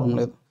నాకేం ప్రాబ్లం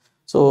లేదు.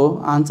 సో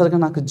ఆన్సర్గా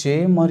నాకు జే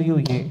మరియు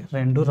ఏ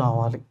రెండు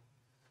రావాలి.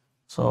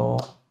 సో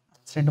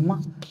ఏంటమ్మా?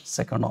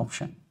 Second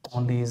option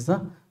only is the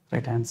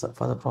right answer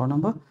for the problem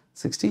number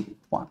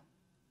 61.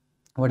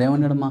 వాడు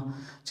ఏమన్నాడమ్మా?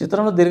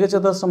 చిత్రంలో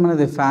దీర్ఘచతురస్రం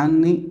అనేది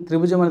ఫ్యాన్ని,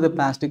 త్రిభుజం అనేది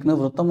ప్లాస్టిక్ను,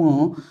 వృత్తము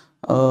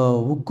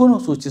ఉక్కును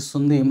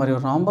సూచిస్తుంది మరియు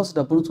రాంబస్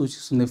డబ్బును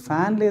సూచిస్తుంది.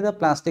 ఫ్యాన్ లేదా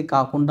ప్లాస్టిక్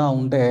కాకుండా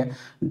ఉండే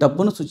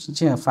డబ్బును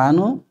సూచించే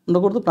ఫ్యాను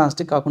ఉండకూడదు,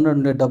 ప్లాస్టిక్ కాకుండా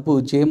ఉండే డబ్బు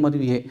జే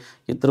మరియు ఏ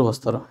ఇద్దరు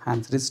వస్తారు.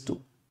 Answer is 2.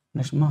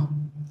 నెక్స్ట్ మా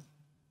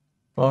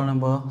ప్రాబ్లం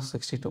నెంబర్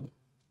 62.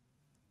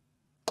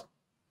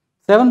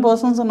 7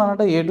 persons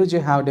ఉన్నారంట. A to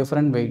J have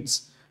different weights.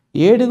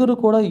 7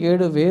 కూడా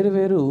 7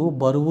 వేరు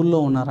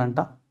బరువుల్లో ఉన్నారంట.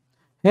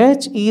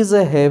 H is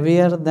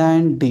heavier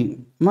than D.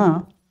 మా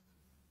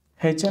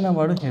హెచ్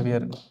అనేవాడు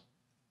హెవియర్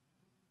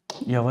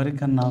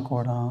ఎవరికన్నా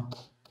కూడా,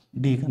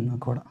 డి కన్నా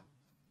కూడా.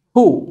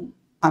 హూ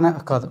అనే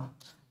కాదు,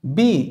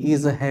 B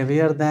is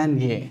heavier than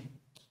A.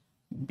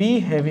 B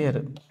heavier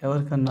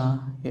ఎవరికన్నా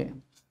ఏ.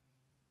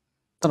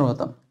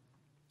 తర్వాత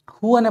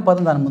హూ అనే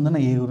పదం దాని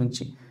ముందున్న ఏ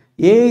గురించి.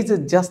 ఏ is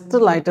just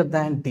lighter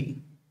than D.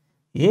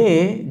 A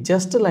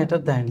just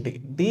lighter than D.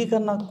 D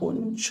కన్నా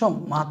కొంచెం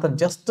మాత్రం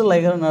జస్ట్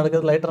లైటర్ అన్నాడు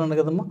కదా, లైటర్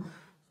అన్నాడు కదమ్మా.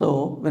 సో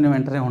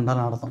వెంటనే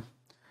ఉండాలని అర్థం.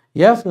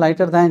 F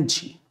lighter than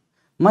g.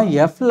 మా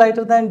ఎఫ్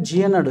లైటర్ దాన్ జీ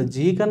అన్నాడు.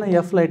 జీ కన్నా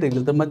ఎఫ్ లైటర్.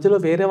 ఇద్దరి మధ్యలో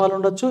వేరే వాళ్ళు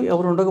ఉండొచ్చు,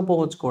 ఎవరు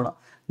ఉండకపోవచ్చు కూడా.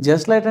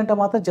 జస్ట్ లైటర్ అంటే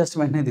మాత్రం జస్ట్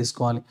వెంటనే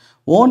తీసుకోవాలి.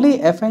 Only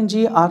F and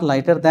G are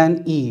lighter దాన్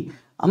ఈ.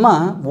 అమ్మ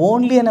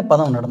ఓన్లీ అనే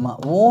పదం ఉన్నాడమ్మా.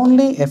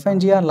 Only F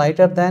and G are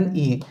lighter దాన్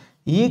ఈ.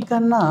 ఈ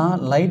కన్నా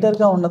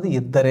లైటర్గా ఉన్నది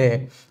ఇద్దరే.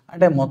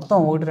 అంటే మొత్తం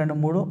 1 2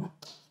 3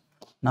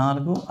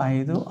 4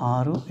 5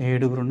 6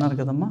 7 ఉన్నారు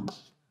కదమ్మా.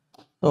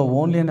 సో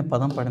ఓన్లీ అనే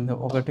పదం పడింది.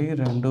 1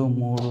 2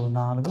 3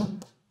 4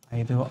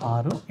 5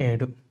 6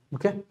 7.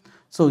 ఓకే.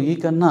 సో ఈ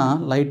కన్నా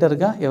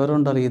లైటర్గా ఎవరు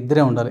ఉండాలి?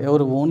 ఇద్దరే ఉండాలి.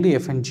 ఎవరు? Only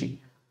F and G.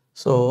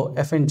 So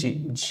F and G.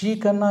 G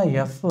కన్నా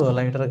ఎఫ్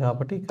లైటర్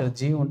కాబట్టి ఇక్కడ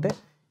జీ ఉంటే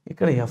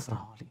ఇక్కడ ఎఫ్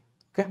రావాలి.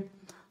 ఓకే.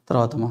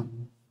 తర్వాత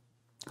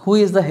who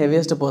is the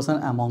heaviest person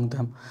among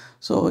them.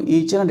 So ఈ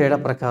ఇచ్చిన డేటా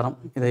ప్రకారం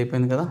ఇది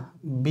అయిపోయింది కదా.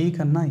 బి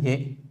కన్నా ఏ,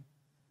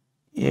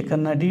 ఏ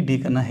కన్నా డి, డి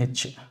కన్నా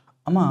హెచ్.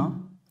 అమ్మా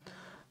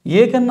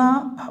ఏ కన్నా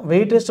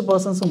వెయిటెస్ట్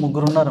పర్సన్స్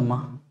 3 ఉన్నారమ్మా.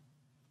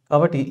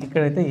 కాబట్టి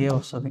ఇక్కడైతే ఏ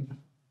వస్తుంది.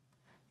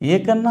 ఏ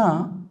కన్నా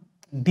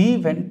డి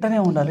వెంటనే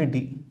ఉండాలి.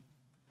 డి.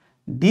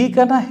 డి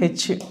కన్నా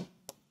హెచ్,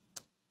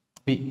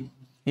 బి.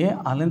 ఏ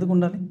వాళ్ళు ఎందుకు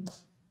ఉండాలి?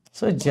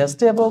 సో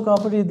జస్ట్ అబౌవ్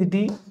కాబట్టి ఇది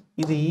డి,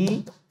 ఇది ఈ,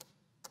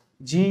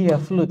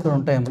 జిఎఫ్లు ఇక్కడ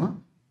ఉంటాయమ్మా.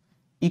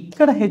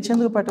 ఇక్కడ హెచ్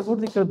ఎందుకు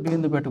పెట్టకూడదు, ఇక్కడ బి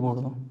ఎందుకు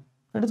పెట్టకూడదు?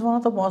 That is one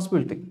of the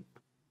possibility.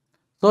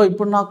 So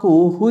ఇప్పుడు నాకు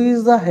who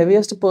is the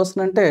heaviest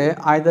person అంటే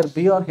ఐదర్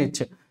బి ఆర్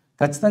హెచ్.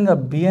 ఖచ్చితంగా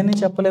బి అని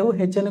చెప్పలేవు,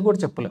 హెచ్ అని కూడా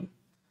చెప్పలేము.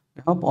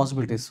 You have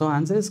possibilities. So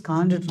answer is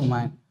can't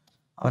determine.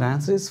 Our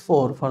answer is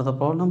 4 for the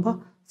problem number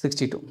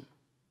 62.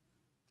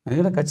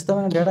 ఎందుకంటే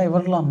ఖచ్చితమైన డేటా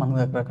ఇవ్వట్లా మన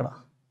దగ్గర. అక్కడ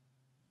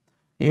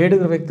 7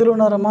 వ్యక్తులు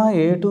ఉన్నారమ్మా.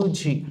 ఏ టు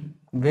జీ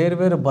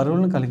వేరు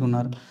బరువులను కలిగి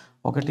ఉన్నారు.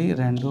 1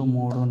 2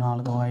 3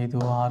 4 5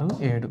 6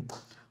 7.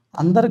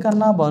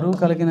 అందరికన్నా బరువు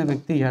కలిగిన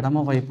వ్యక్తి ఎడమ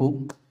వైపు.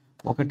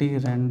 1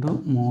 2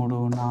 3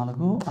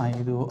 4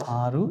 5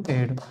 6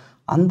 7.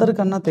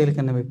 అందరికన్నా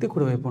తేలికైన వ్యక్తి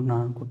కుడివైపు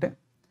ఉన్నాడు అనుకుంటే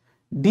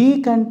డి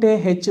కంటే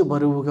హెచ్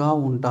బరువుగా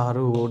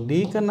ఉంటారు. డి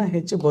కన్నా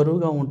హెచ్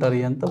బరువుగా ఉంటారు.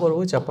 ఎంత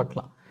బరువు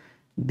చెప్పట్లా.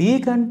 డి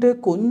కంటే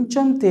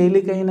కొంచెం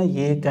తేలికైన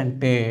ఏ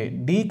కంటే,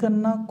 డి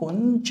కన్నా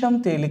కొంచెం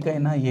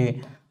తేలికైన ఏ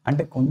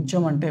అంటే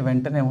కొంచెం అంటే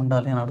వెంటనే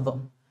ఉండాలి అని అర్థం.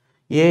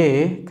 ఏ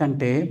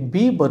కంటే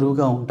బి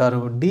బరువుగా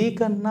ఉంటారు. డి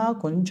కన్నా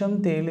కొంచెం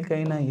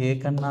తేలికైన ఏ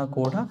కన్నా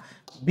కూడా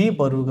బి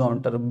బరువుగా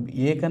ఉంటారు.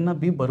 ఏ కన్నా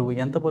బి బరువు.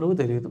 ఎంత బరువు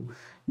తెలియదు.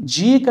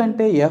 జీ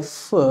కంటే ఎఫ్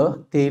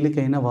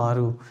తేలికైన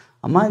వారు.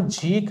 అమ్మ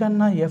జీ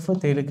కన్నా ఎఫ్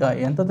తేలిక.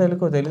 ఎంత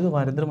తేలికో తెలియదు.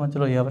 వారిద్దరి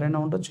మధ్యలో ఎవరైనా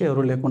ఉండొచ్చు,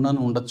 ఎవరు లేకుండా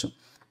ఉండొచ్చు.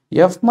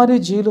 ఎఫ్ మరియు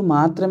జీలు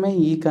మాత్రమే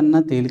ఈ కన్నా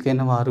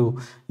తేలికైన వారు.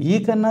 ఈ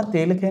కన్నా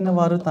తేలికైన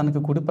వారు తనకు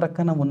కుడి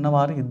ప్రక్కన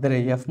ఉన్నవారు ఇద్దరే.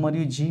 ఎఫ్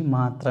మరియు జీ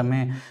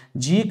మాత్రమే.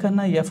 జీ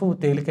కన్నా ఎఫ్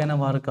తేలికైన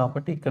వారు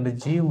కాబట్టి ఇక్కడ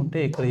జీ ఉంటే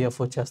ఇక్కడ ఎఫ్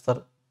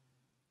వచ్చేస్తారు.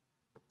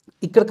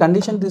 ఇక్కడ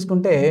కండిషన్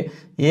తీసుకుంటే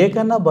ఏ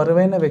కన్నా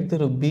బరువైన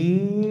వ్యక్తులు బి,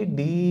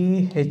 డి,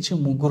 హెచ్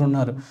 3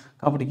 ఉన్నారు.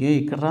 కాబట్టి ఏ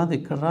ఇక్కడ రాదు,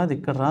 ఇక్కడ రాదు,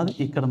 ఇక్కడ రాదు,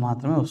 ఇక్కడ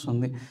మాత్రమే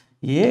వస్తుంది.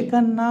 ఏ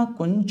కన్నా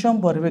కొంచెం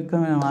బరువు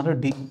ఎక్కువైన వారు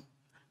డి.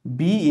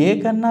 బి. ఏ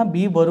కన్నా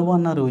బి బరువు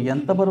అన్నారు.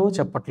 ఎంత బరువు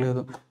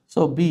చెప్పట్లేదు. సో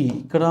బి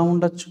ఇక్కడ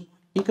ఉండొచ్చు,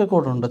 ఇక్కడ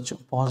కూడా ఉండొచ్చు.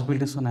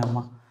 పాసిబిలిటీస్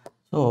ఉన్నాయమ్మా.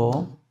 సో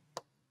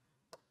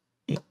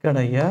ఇక్కడ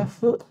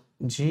ఎఫ్,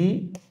 జి,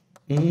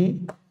 ఈ,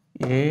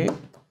 ఏ,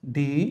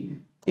 డి,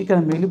 ఇక్కడ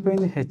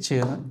మిగిలిపోయింది హెచ్.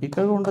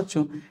 ఇక్కడ ఉండొచ్చు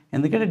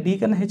ఎందుకంటే డి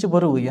కన్నా హెచ్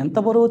బరువు. ఎంత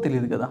బరువు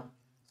తెలియదు కదా.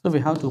 So we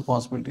have 2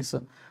 possibilities.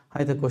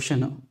 అయితే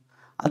క్వశ్చన్,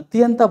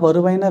 అత్యంత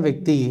బరువైన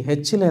వ్యక్తి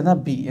హెచ్ లేదా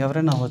బి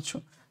ఎవరైనా అవ్వచ్చు.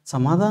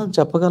 సమాధానం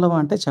చెప్పగలవా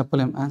అంటే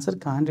చెప్పలేం. Answer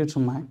can't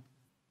determine.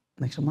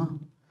 నెక్స్ట్ అమ్మా,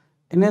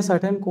 in a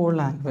certain code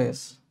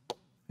language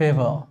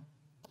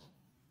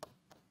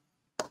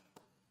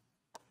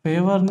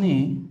ఫేవర్ని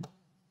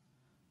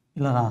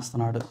ఇలా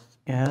రాస్తున్నాడు.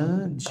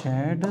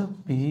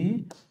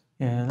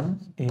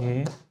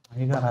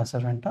 LZPLAIగా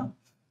రాశాడంట.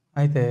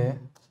 అయితే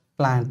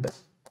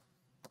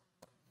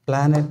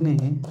ప్లానెట్ని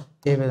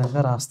ఏ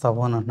విధంగా రాస్తావు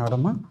అని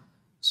అంటున్నాడమ్మా.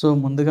 సో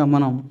ముందుగా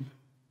మనం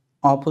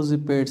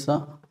ఆపోజిట్ పేర్సా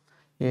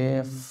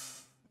ఏఎఫ్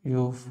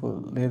యూఫ్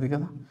లేదు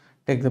కదా.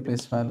 Take the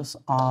place values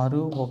 6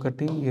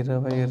 1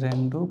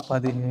 22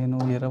 15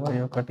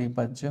 21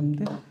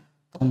 18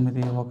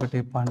 9 1 12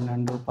 16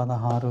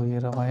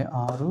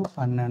 26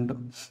 12.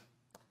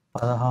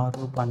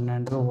 16,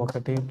 12,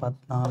 1,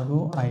 14,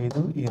 5,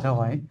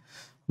 20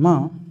 అమ్మా.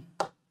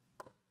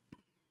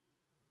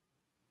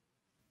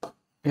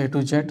 A to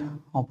Z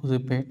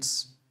opposite pates,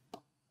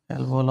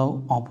 LO love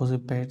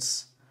opposite pates,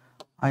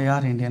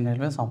 IR Indian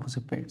Railways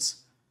opposite pates.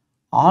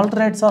 All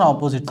rights are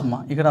opposites అమ్మా.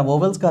 ఇక్కడ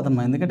ఓవెల్స్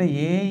కాదమ్మా, ఎందుకంటే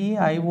ఏఈ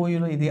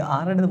ఐఓయూలో ఇది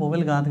ఆర్ అనేది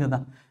ఓవెల్ కాదు కదా,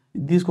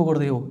 ఇది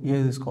తీసుకోకూడదు, ఏ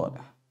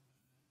తీసుకోవాలి.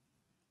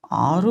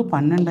 6,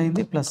 12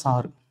 అయింది ప్లస్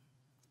 6,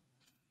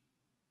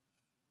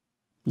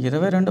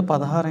 22,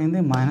 16 అయింది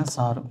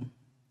 -6,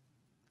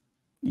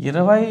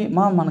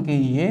 20 మనకి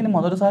ఏని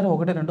మొదటిసారి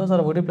 1,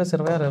 రెండోసారి 1 +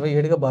 26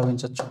 27గా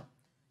భావించవచ్చు.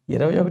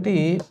 21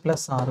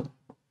 + 6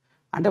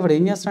 అంటే ఇప్పుడు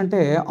ఏం చేస్తారంటే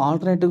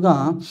ఆల్టర్నేటివ్గా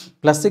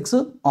 +6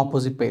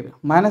 opposite pair,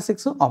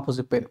 -6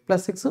 opposite pair,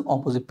 +6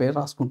 opposite pair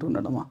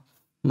రాసుకుంటున్నాడమ్మా.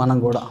 మనం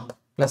కూడా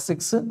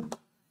 +6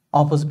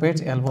 opposite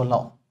pairs elbow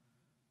love,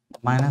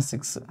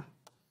 -6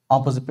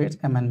 opposite pairs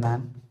MN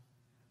man,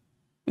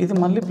 ఇది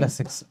మళ్ళీ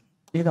 +6,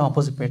 ఇది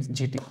ఆపోజిట్ పెయిర్స్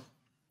జీటీ.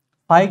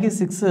 5కి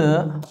 6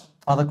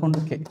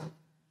 11K,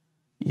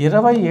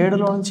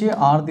 27లో నుంచి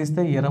 6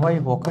 తీస్తే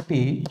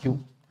 21 యు,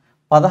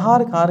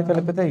 16కి 6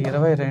 కలిపితే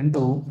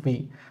 22 వి.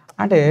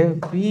 అంటే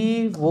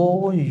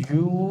VOUMKG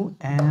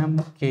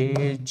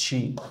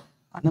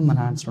అని మన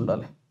ఆన్సర్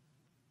ఉండాలి.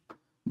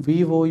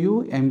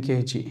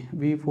 VOUMKG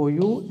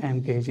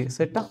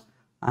set.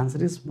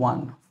 Answer is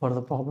 1 for the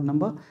problem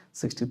number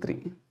 63.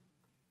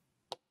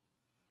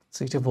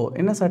 64.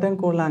 In a certain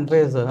code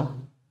language,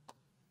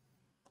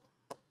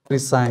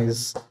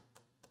 precise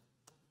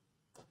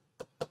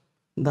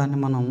దాన్ని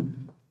మనం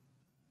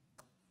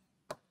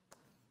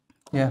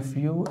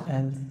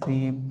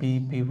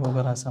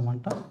FULCPPOగా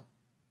రాసామంట.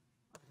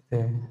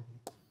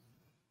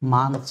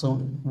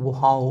 Monsoon,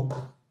 how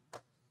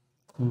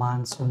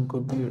monsoon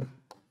could be.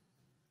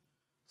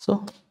 So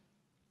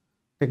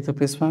take the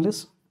place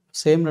values.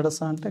 Same letters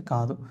అంటే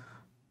కాదు,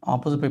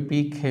 ఆపోజిట్ బై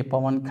పీకే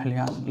పవన్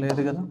కళ్యాణ్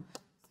లేదు కదా.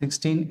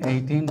 16,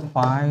 18,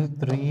 5,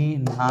 3,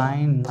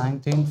 9,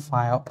 19,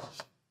 5,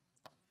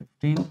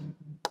 15,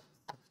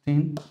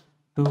 16,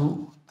 2,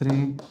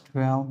 3,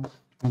 12,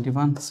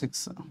 21,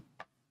 6.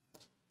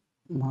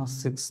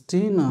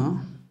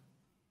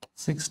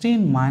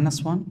 16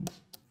 -1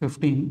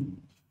 15,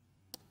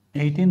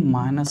 18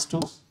 -2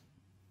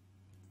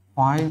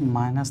 5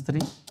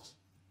 -3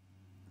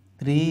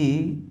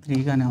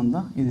 3గానే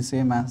ఉందా, ఇది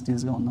సేమ్ యాజ్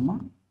టీజ్గా ఉందమ్మా.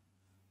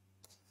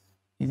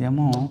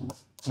 ఇదేమో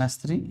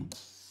 +3,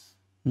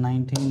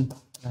 19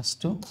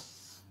 +2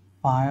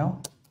 5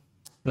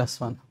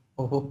 +1.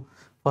 ఓహో,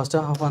 ఫస్ట్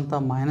హాఫ్ అంతా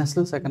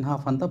మైనస్లు, సెకండ్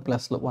హాఫ్ అంతా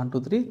ప్లస్లు. 1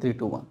 2 3 3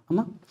 2 1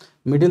 అమ్మా.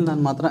 మిడిల్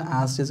దాన్ని మాత్రం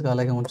యాజ్ టీజ్గా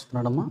అలాగే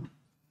ఉంచుతున్నాడమ్మా.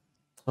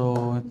 సో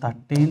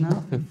 13,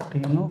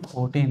 15,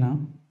 14,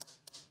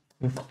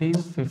 15,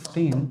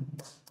 15,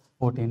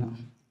 14.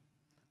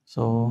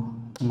 సో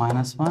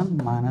 -1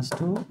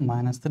 -2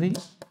 -3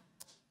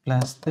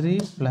 +3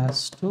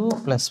 +2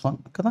 +1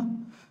 కదా.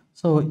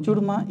 సో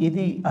చూడమ్మా,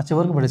 ఇది ఆ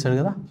చివరికి పడేశాడు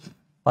కదా.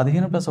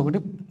 15 + 1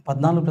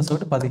 14 + 1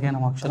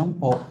 15వ అక్షరం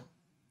ఓ,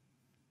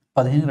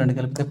 15కి 2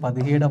 కలిపితే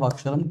 17వ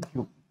అక్షరం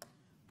క్యూ,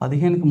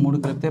 15కి 3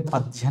 కలిపితే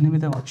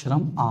 18వ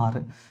అక్షరం ఆర్.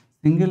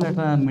 సింగిల్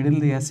లెటర్ మిడిల్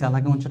వేసి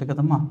అలాగే ఉంచాడు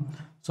కదమ్మా.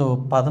 సో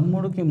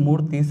 13కి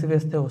 3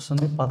 తీసివేస్తే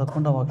వస్తుంది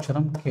 11వ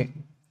అక్షరం కే,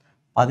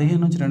 15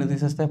 నుంచి 2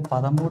 తీసేస్తే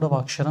 13వ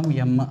అక్షరం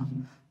ఎం,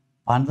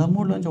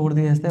 13 నుంచి 1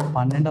 తీసేస్తే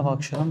 12వ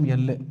అక్షరం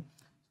ఎల్.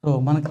 సో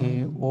మనకి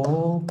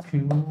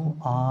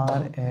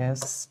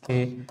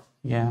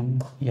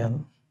OQRSKML.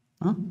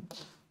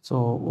 So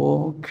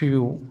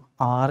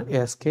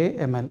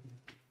OQRSKML.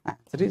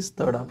 Answer is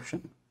third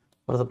option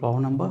for the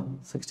problem number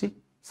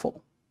 64.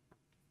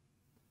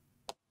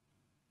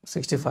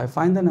 65.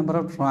 Find the number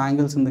of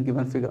triangles in the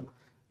given figure.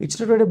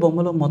 ఇచ్చినటువంటి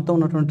బొమ్మలో మొత్తం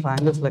ఉన్నటువంటి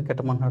ట్రయాంగిల్స్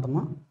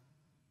లెక్కెట్టమంటున్నాడమ్మా.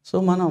 సో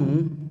మనం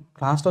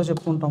క్లాస్లో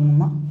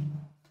చెప్పుకుంటామమ్మా,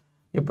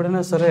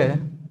 ఎప్పుడైనా సరే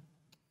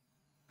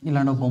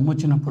ఇలాంటి బొమ్మ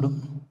వచ్చినప్పుడు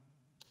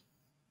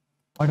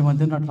వాటి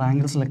మధ్య ఉన్న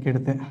ట్రయాంగిల్స్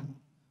లెక్కెడితే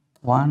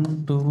 1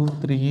 2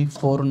 3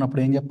 4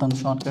 ఉన్నప్పుడు ఏం చెప్తాను,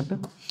 షార్ట్ కట్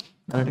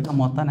డైరెక్ట్గా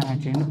మొత్తాన్ని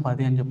యాడ్ చేయండి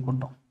 10 అని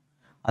చెప్పుకుంటాం.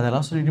 అది ఎలా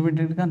వస్తుంది,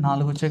 ఇండిపెండెంట్గా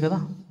 4 వచ్చాయి కదా,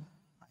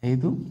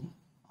 5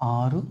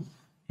 6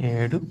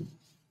 7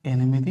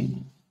 8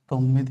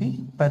 9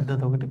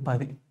 పెద్దది ఒకటి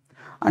 10.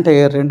 అంటే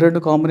 2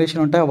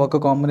 కాంబినేషన్ ఉంటాయి, ఒక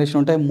కాంబినేషన్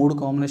ఉంటాయి, 3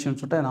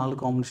 కాంబినేషన్స్ ఉంటాయి, 4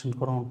 కాంబినేషన్స్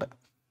కూడా ఉంటాయి.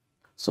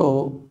 సో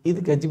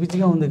ఇది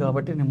గజిబిజిగా ఉంది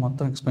కాబట్టి నేను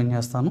మొత్తం ఎక్స్ప్లెయిన్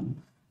చేస్తాను,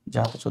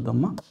 జాగ్రత్త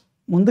చూద్దామా.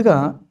 ముందుగా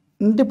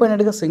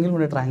ఇండిపెండెంట్గా సింగిల్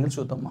ఉండే ట్రయాంగిల్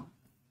చూద్దామా.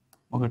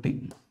 1 2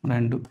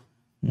 3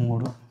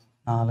 4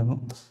 5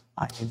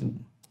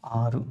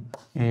 6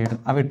 7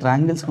 అవి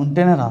ట్రయాంగిల్స్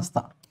ఉంటేనే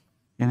రాస్తా.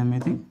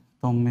 8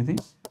 9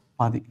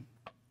 10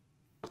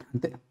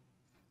 అంతే,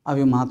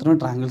 అవి మాత్రమే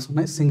ట్రయాంగిల్స్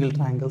ఉన్నాయి, సింగిల్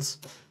ట్రయాంగిల్స్.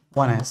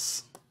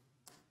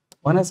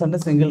 1S అంటే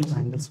సింగిల్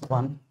ట్రయాంగిల్స్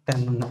 1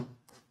 10 ఉన్నాయి.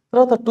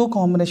 తర్వాత 2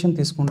 కాంబినేషన్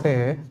తీసుకుంటే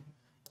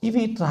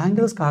ఇవి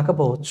ట్రయాంగిల్స్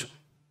కాకపోవచ్చు,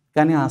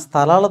 కానీ ఆ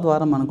స్థలాల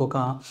ద్వారా మనకు ఒక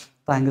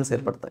ట్రయాంగిల్స్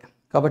ఏర్పడతాయి.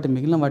 కాబట్టి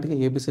మిగిలిన వాటికి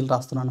ఏబిసిలు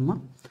రాస్తున్నానమ్మా.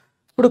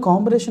 ఇప్పుడు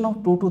కాంబినేషన్ ఆఫ్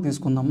 2 2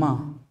 తీసుకుందామా.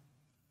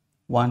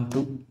 1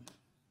 2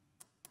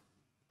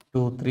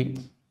 2 3,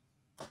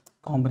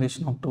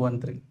 combination of 2 and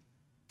 3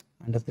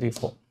 and 3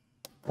 4.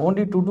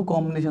 Only 2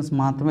 combinations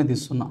మాత్రమే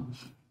తీస్తున్నా.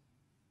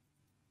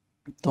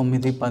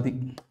 9, 10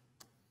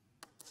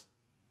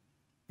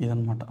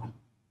 ఇదన్నమాట.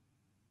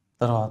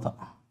 తర్వాత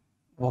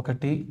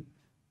 1,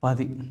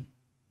 10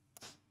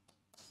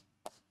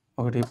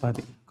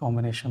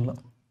 కాంబినేషన్లో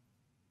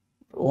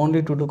ఓన్లీ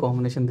 2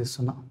 కాంబినేషన్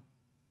తీస్తున్నా.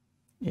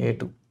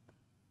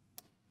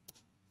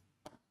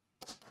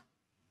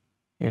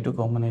 A2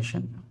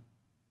 combination,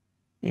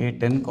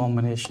 A10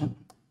 combination,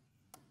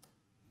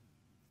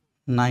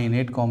 9,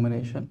 8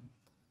 combination.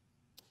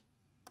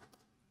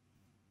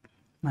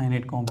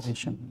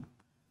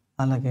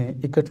 అలాగే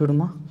ఇక్కడ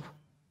చూడమ్మా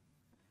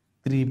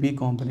 3B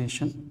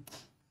కాంబినేషన్,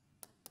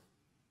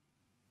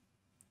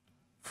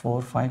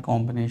 4, 5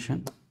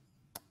 కాంబినేషన్,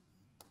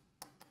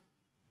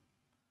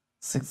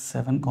 6,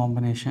 7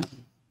 కాంబినేషన్.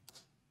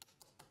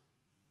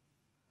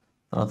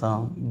 తర్వాత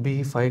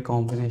B5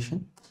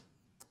 కాంబినేషన్,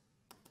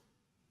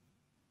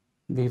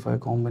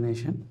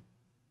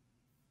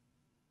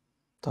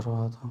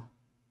 తర్వాత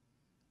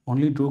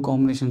ఓన్లీ 2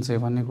 కాంబినేషన్స్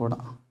ఇవన్నీ కూడా.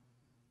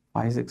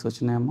 5, 6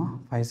 వచ్చినాయమ్మా.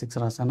 5, 6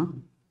 రాసానా.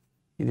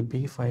 ఇది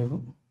B5,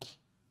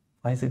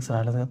 5, 6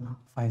 రాలేదు కదా.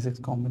 5, 6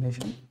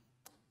 కాంబినేషన్,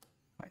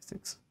 5,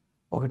 6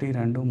 1, 2,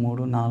 3, 4,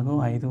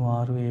 5, 6,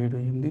 7, 8,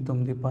 9,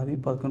 10, 11,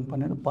 12,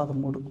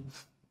 13.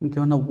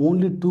 ఇంకేమన్నా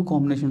ఓన్లీ 2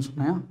 కాంబినేషన్స్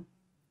ఉన్నాయా?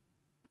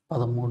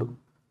 13.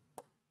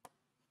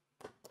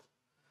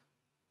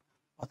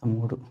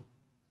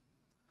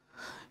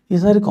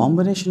 ఈసారి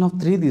కాంబినేషన్ ఆఫ్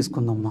 3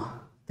 తీసుకుందామ్మా.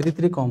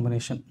 3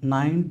 కాంబినేషన్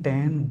 9,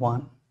 10,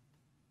 1.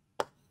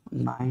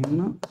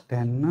 9,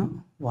 10,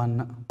 1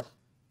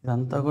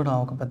 ఇదంతా కూడా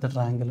ఒక పెద్ద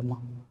ట్రయాంగిల్ అమ్మా.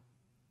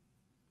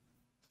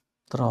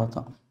 తర్వాత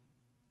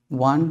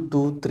 1,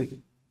 2,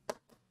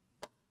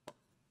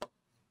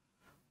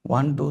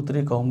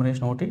 3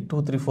 కాంబినేషన్ ఒకటి, 2,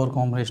 3, 4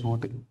 కాంబినేషన్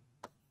ఒకటి.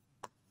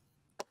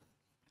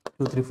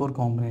 2, 3, 4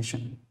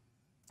 కాంబినేషన్.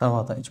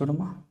 తర్వాత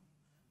చూడమ్మా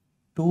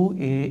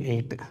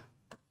 2A8,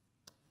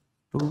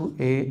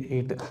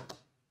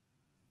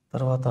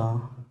 తర్వాత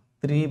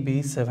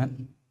 3B7,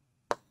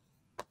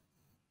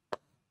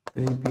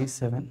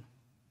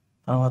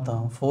 తర్వాత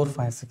 4,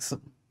 5,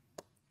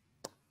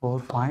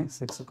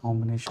 6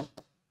 కాంబినేషన్.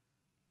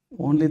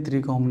 ఓన్లీ 3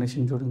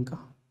 కాంబినేషన్ చూడు. ఇంకా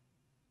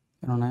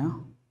ఏమున్నాయా?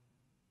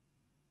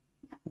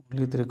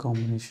 ఓన్లీ 3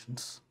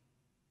 కాంబినేషన్స్,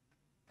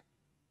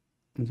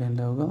 ఇంకేం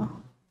లేవు కదా.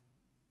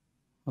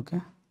 ఓకే,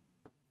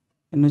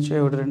 ఎన్ని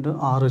వచ్చాయి? 1, 2,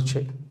 6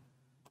 వచ్చాయి.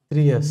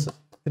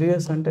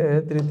 3S అంటే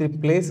 3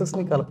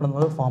 ప్లేసెస్ని కలపడం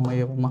వల్ల ఫామ్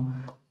అయ్యేవమ్మా.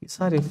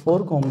 ఈసారి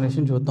 4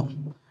 కాంబినేషన్ చూద్దాం.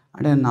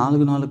 అంటే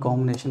 4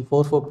 కాంబినేషన్,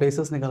 4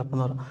 ప్లేసెస్ని కలపడం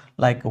ద్వారా.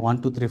 లైక్ 1,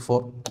 2, 3,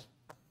 4.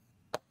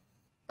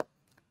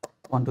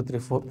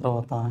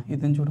 తర్వాత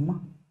ఇదని చూడమ్మా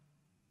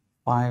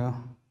 5,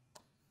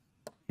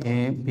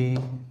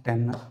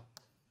 AB10.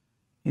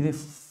 ఇది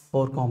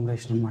 4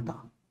 కాంబినేషన్ అనమాట.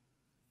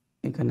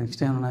 ఇంకా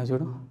నెక్స్ట్ ఏమన్నా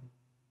చూడు.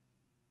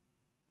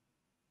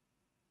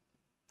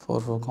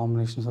 4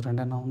 కాంబినేషన్స్,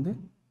 2 ఉంది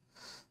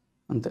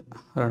అంతే.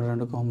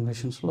 2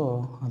 కాంబినేషన్స్లో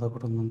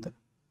అదొకటి ఉంది అంతే.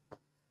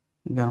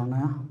 ఇంకా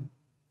ఉన్నాయా?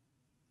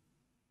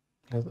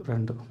 లేదు,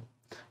 2.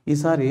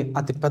 ఈసారి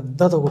అతి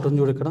పెద్దది ఒకటి ఉంది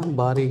చూడు. ఇక్కడ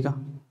భారీగా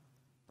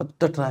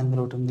పెద్ద ట్రయాంగిల్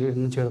ఒకటి ఉంది, 7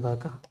 నుంచి 7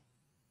 దాకా.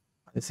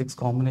 అది 6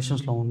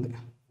 కాంబినేషన్స్లో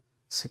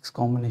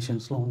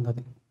ఉంది.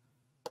 అది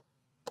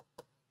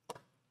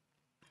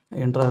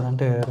ఏంట్రా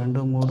అంటే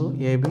 2, 3,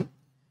 AB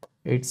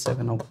 8,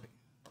 7 ఒకటి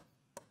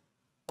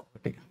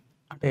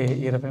అంటే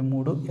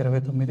 23,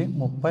 29,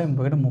 30,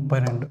 31,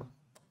 32.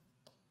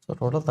 సో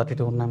టోటల్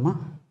 32 ఉన్నాయమ్మా.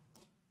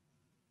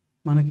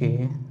 మనకి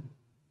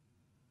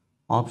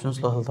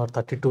ఆప్షన్స్లో అసలు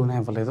 32నే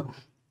ఇవ్వలేదు.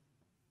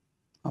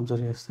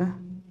 అబ్జర్వ్ చేస్తే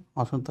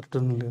ఆప్షన్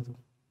 32 లేదు.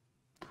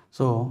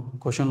 సో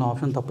క్వశ్చన్లో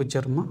ఆప్షన్ తప్పు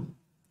ఇచ్చారమ్మా.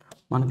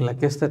 మనకి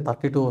లెక్కేస్తే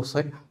 32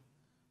 వస్తాయి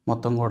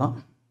మొత్తం కూడా.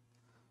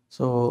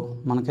 సో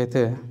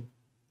మనకైతే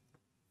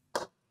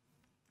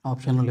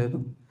ఆప్షన్లో లేదు.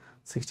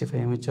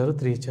 65 ఇచ్చారు,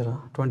 3 ఇచ్చారు,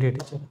 28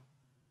 ఇచ్చారు.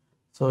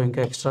 సో ఇంకా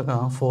ఎక్స్ట్రాగా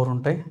 4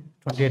 ఉంటాయి.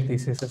 28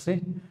 తీసేసేసి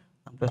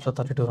ప్లస్లో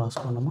 32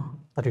 రాసుకోండమ్మా.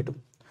 32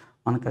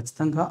 మనకు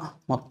ఖచ్చితంగా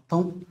మొత్తం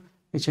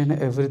ఇచ్చిన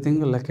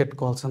ఎవ్రీథింగ్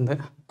లెక్కెట్టుకోవాల్సిందే.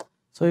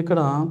 సో ఇక్కడ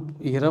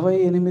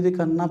 28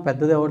 కన్నా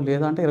పెద్దది ఎవరు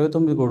లేదా అంటే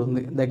 29 కూడా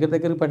ఉంది.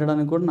 దగ్గరికి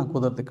పెట్టడానికి కూడా నాకు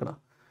కుదరదు ఇక్కడ.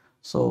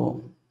 సో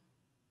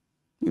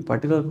ఈ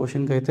పర్టికులర్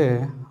క్వశ్చన్కి అయితే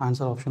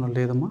ఆన్సర్ ఆప్షన్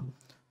లేదమ్మా.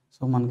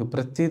 సో మనకి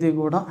ప్రతిదీ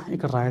కూడా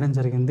ఇక్కడ రాయడం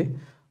జరిగింది.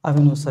 అవి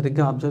నువ్వు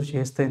సరిగ్గా అబ్జర్వ్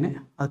చేస్తేనే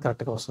అది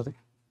కరెక్ట్గా వస్తుంది.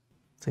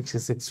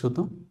 66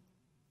 చూద్దాం.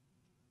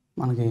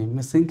 మనకి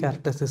మిస్సింగ్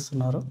క్యారెక్టర్స్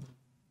ఇస్తున్నారు.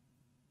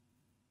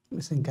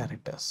 మిస్సింగ్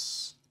క్యారెక్టర్స్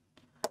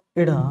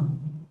ఇక్కడ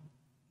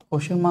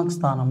క్వశ్చన్ మార్క్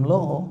స్థానంలో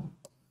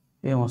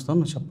ఏమొస్తుందో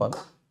నువ్వు చెప్పాలి.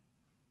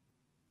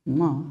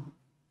 అమ్మా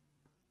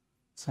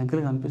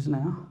సంఖ్యలు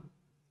కనిపిస్తున్నాయా?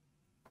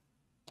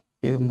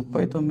 ఇది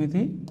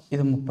 39,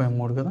 ఇది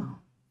 33 కదా.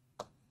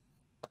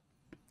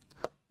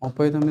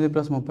 39 +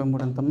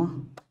 33 ఎంతమ్మా?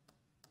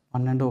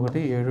 12,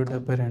 1, 7,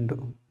 72.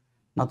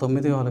 నా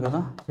 9 కావాలి కదా.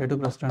 7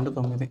 + 2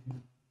 9.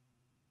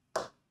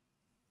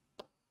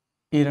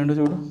 ఈ 2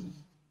 చూడు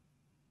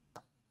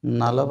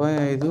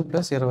 45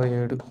 +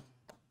 27.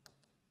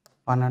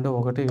 12,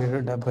 1, 7,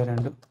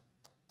 72.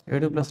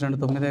 7 +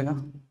 2 9గా.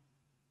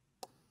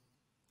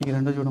 ఈ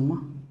 2 చూడమ్మా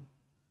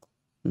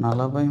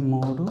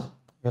 43,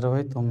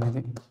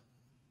 29,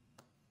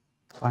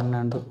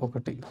 12,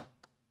 1,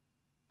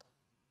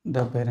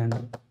 72,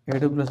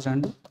 7 +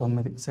 2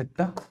 9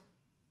 సెట్.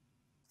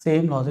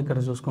 సేమ్ లాజిక్ ఇక్కడ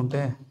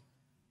చూసుకుంటే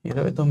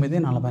 29,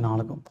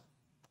 44,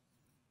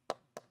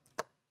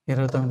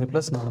 29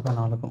 +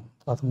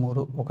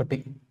 44, 13, 1,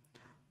 6,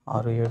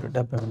 7,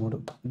 73,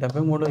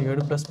 73లో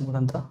 7 + 3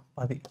 అంతా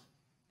 10.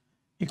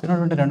 ఇక్కడ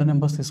ఉన్నటువంటి రెండు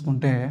నెంబర్స్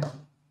తీసుకుంటే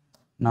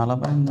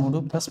 43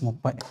 +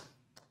 30,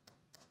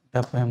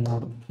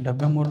 73,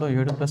 73లో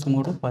 7 +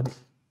 3 10.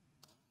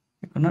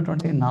 ఇక్కడ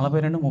ఉన్నటువంటి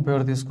 42,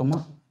 31 తీసుకోమా.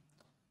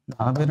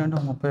 42,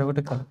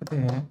 31 కలిపితే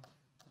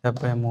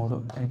 73,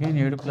 అగైన్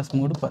 7 +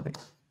 3 10.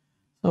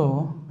 సో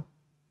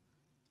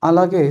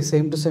అలాగే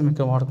సేమ్ టు సేమ్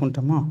ఇక్కడ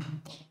వాడుకుంటామా.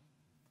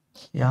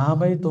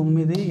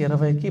 59,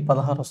 20కి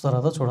 16 వస్తారో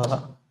రాదో చూడాలా,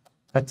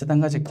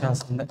 ఖచ్చితంగా చెక్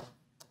చేస్తుంది.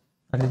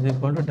 అది =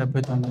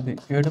 79,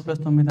 7 +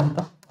 9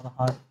 అంతా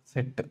 16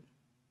 సెట్.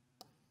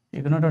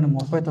 ఇక్కడ ఉన్నటువంటి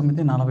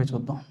 39, 40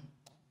 చూద్దాం.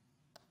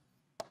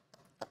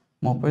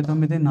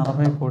 39,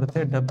 40 కొడితే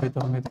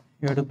 79,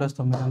 7 +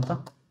 9 అంతా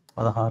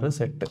 16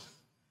 సెట్.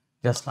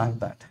 Just like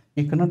that.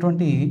 ఇక్కడ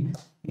ఉన్నటువంటి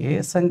ఏ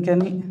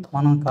సంఖ్యని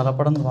మనం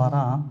కలపడం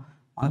ద్వారా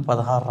మనకు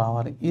 16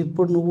 రావాలి.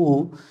 ఇప్పుడు నువ్వు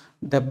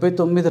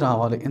 79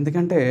 రావాలి,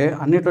 ఎందుకంటే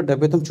అన్నిట్లో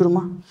 79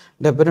 చూడమ్మా.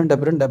 72,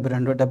 72,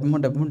 72,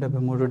 73, 73,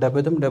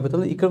 73,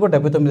 79, ఇక్కడ కూడా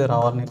 79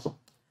 రావాలి నీకు.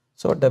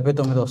 సో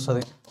 79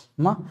 వస్తుంది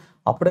అమ్మా.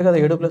 అప్పుడే కదా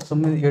 7 +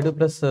 9, 7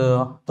 +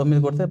 9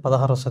 కొడితే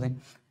 16 వస్తుంది.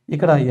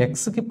 ఇక్కడ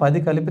ఎక్స్కి 10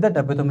 కలిపితే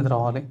 79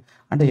 రావాలి.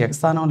 అంటే ఎక్స్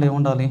స్థానంలో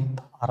ఏముండాలి,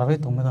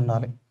 69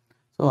 ఉండాలి.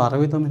 సో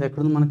 69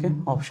 ఎక్కడుంది మనకి,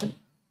 ఆప్షన్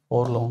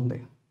 4లో ఉంది.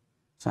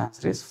 So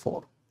answer is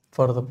 4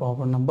 for the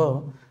problem number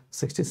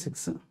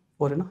 66.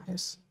 4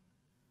 yes.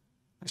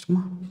 Next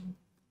మా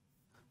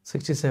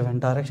 67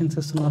 డైరెక్షన్స్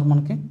ఇస్తున్నారు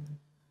మనకి.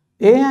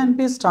 ఏ and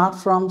B start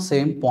from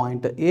same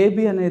point.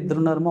 AB అనే ఇద్దరు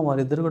ఉన్నారమ్మా,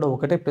 వారిద్దరు కూడా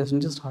ఒకటే ప్లేస్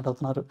నుంచి స్టార్ట్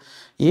అవుతున్నారు.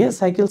 ఏ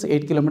సైకిల్స్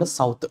 8 కిలోమీటర్స్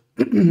సౌత్.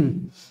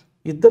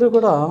 ఇద్దరు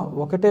కూడా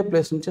ఒకటే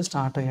ప్లేస్ నుంచి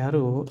స్టార్ట్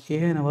అయ్యారు. ఏ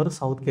అనేవారు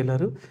సౌత్కి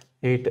వెళ్ళారు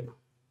 8.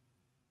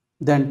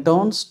 Then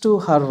turns to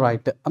her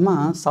right. అమ్మ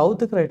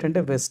సౌత్కి రైట్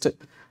అంటే west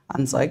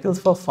and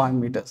cycles for 5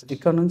 metres.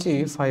 ఇక్కడ నుంచి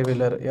 5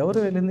 వెళ్ళారు. ఎవరు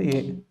వెళ్ళింది,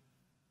 ఏ.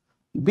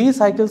 B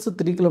cycles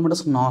 3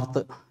 kilometres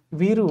north.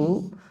 వీరు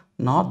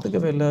నార్త్కి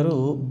వెళ్ళారు.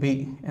 బి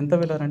ఎంత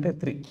వెళ్ళారంటే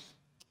 3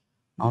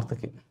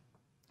 నార్త్కి.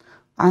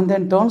 And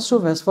then turns to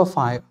west for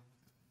 5.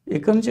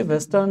 ఇక్కడ నుంచి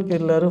వెస్టర్న్కి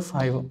వెళ్ళారు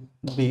 5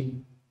 B.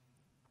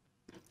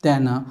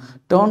 Then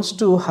turns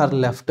to her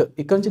left.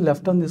 ఇక్కడ నుంచి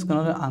లెఫ్ట్ టర్న్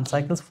తీసుకున్నారు అండ్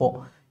సైకిల్స్ 4.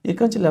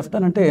 ఇక్కడ నుంచి లెఫ్ట్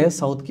టర్న్ అంటే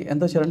సౌత్కి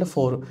ఎంత వచ్చారంటే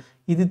 4.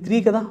 ఇది 3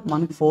 కదా,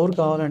 మనకి 4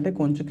 కావాలంటే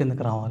కొంచెం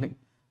కిందకి రావాలి.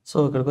 సో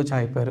ఇక్కడికి వచ్చి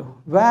అయిపోయారు.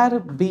 Wear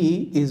B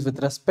is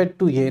with respect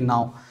to A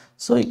now.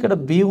 So ఇక్కడ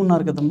బి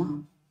ఉన్నారు కదమ్మా,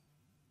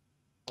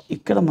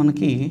 ఇక్కడ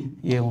మనకి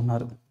ఏ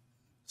ఉన్నారు.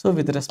 సో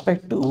విత్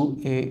రెస్పెక్ట్ టు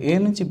ఏ, ఏ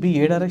నుంచి బి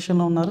ఏ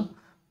డైరెక్షన్లో ఉన్నారు,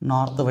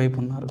 నార్త్ వైపు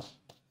ఉన్నారు.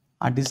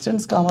 ఆ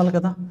డిస్టెన్స్ కావాలి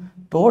కదా.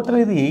 టోటల్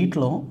ఇది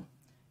 8లో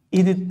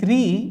ఇది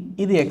 3,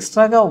 ఇది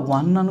ఎక్స్ట్రాగా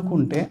 1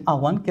 అనుకుంటే ఆ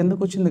 1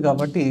 కిందకు వచ్చింది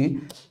కాబట్టి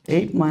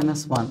 8 -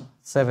 1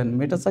 7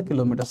 మీటర్సా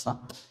కిలోమీటర్సా,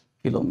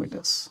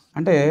 కిలోమీటర్స్.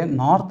 అంటే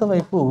నార్త్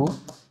వైపు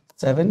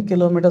 7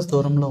 కిలోమీటర్స్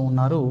దూరంలో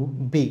ఉన్నారు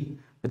be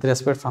with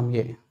respect from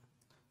A.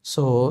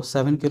 So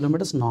 7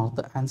 kilometres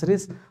north. Answer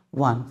is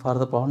 1 for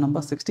the problem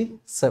number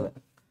 67.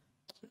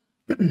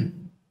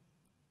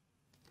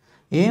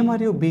 ఏ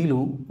మరియు బిలు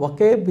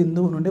ఒకే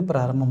బిందువు నుండి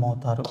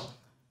ప్రారంభమవుతారు.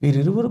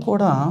 వీరిరువురు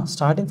కూడా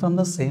starting from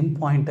the same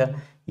point.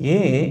 ఏ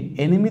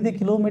 8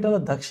 కిలోమీటర్ల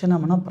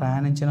దక్షిణమున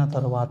ప్రయాణించిన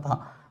తర్వాత,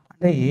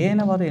 అంటే ఏ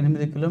అనే వారు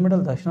 8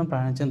 కిలోమీటర్ల దక్షిణం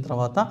ప్రయాణించిన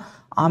తర్వాత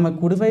ఆమె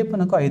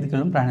కుడివైపునకు 5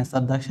 కిలోమీటర్లు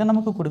ప్రయాణిస్తారు.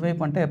 దక్షిణముకు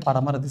కుడివైపు అంటే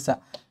పడమర దిశ.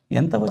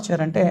 ఎంత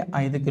వచ్చారంటే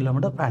 5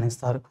 కిలోమీటర్లు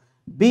ప్రయాణిస్తారు.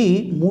 బి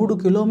 3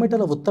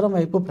 కిలోమీటర్ల ఉత్తరం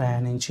వైపు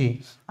ప్రయాణించి,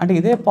 అంటే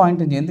ఇదే పాయింట్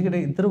నుంచి, ఎందుకంటే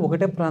ఇద్దరు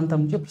ఒకటే ప్రాంతం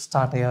నుంచి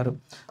స్టార్ట్ అయ్యారు.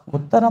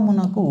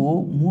 ఉత్తరమునకు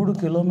 3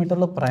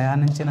 కిలోమీటర్లు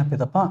ప్రయాణించిన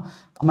పిదప,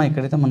 అమ్మ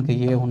ఇక్కడైతే మనకి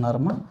ఏ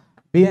ఉన్నారమ్మా.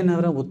 బి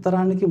అనేవారు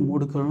ఉత్తరానికి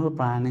 3 కిలోమీటర్లు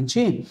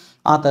ప్రయాణించి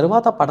ఆ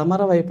తర్వాత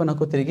పడమర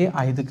వైపునకు తిరిగి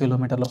 5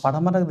 కిలోమీటర్లు,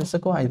 పడమర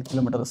దిశకు 5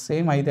 కిలోమీటర్లు,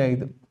 సేమ్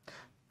 5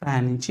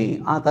 ప్రయాణించి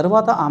ఆ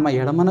తర్వాత ఆమె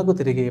ఎడమనకు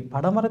తిరిగి,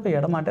 పడమరకు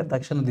ఎడమ అంటే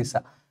దక్షిణ దిశ,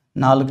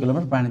 4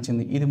 కిలోమీటర్లు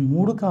ప్రయాణించింది. ఇది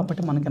 3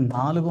 కాబట్టి మనకి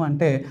 4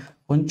 అంటే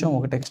కొంచెం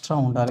ఒకటి ఎక్స్ట్రా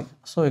ఉండాలి.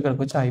 సో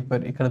ఇక్కడికి వచ్చి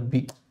అయిపోయారు. ఇక్కడ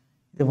బి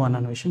ఇది 1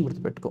 అనే విషయం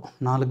గుర్తుపెట్టుకో.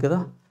 4 కదా,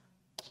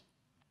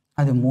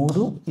 అది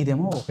 3,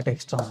 ఇదేమో ఒకటి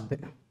ఎక్స్ట్రా ఉంది.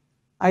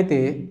 అయితే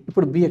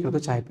ఇప్పుడు బి ఎక్కడికి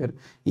వచ్చి అయిపోయారు.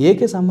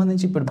 ఏకి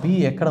సంబంధించి ఇప్పుడు బి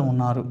ఎక్కడ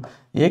ఉన్నారు,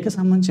 ఏకి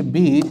సంబంధించి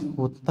బి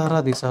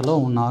ఉత్తర దిశలో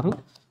ఉన్నారు.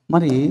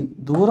 మరి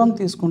దూరం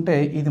తీసుకుంటే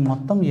ఇది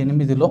మొత్తం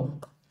 8లో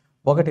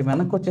 1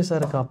 వెనక్కి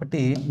వచ్చేసారు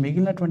కాబట్టి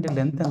మిగిలినటువంటి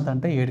లెంత్ ఎంత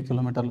అంటే 7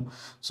 కిలోమీటర్లు.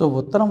 సో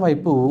ఉత్తరం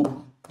వైపు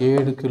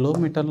 7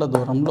 కిలోమీటర్ల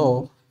దూరంలో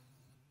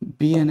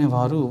బి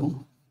అనేవారు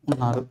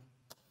ఉన్నారు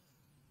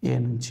ఏ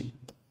నుంచి.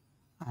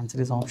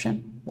 Answer is option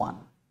 1.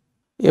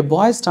 A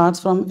bye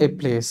starts from A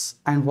place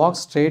and walk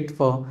straight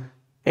for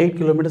 8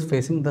 kilometres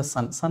facing the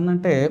sun. Sun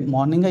అంటే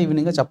మార్నింగ్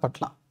ఈవినింగ్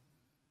చెప్పట్లా,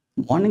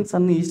 మార్నింగ్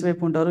సన్ ఈస్ట్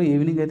వైపు ఉంటారు,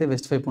 ఈవినింగ్ అయితే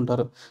వెస్ట్ వైపు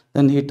ఉంటారు.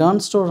 Then he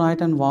turns to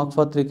right and walk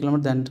for 3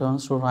 kilometre, then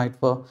turns to right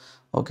for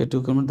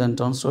 2 kilometre, then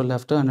turns to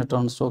left and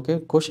turns to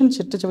question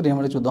చివరి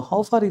ఏమని చూద్దాం.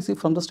 How far easy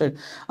from the straight.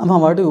 అమ్మ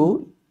వాడు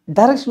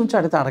direction గురించి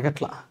అడిగితే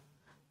అడగట్లా,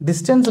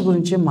 distance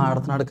గురించి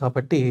మాట్లాడుతున్నాడు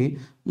కాబట్టి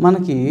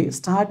మనకి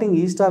స్టార్టింగ్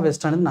ఈస్ట్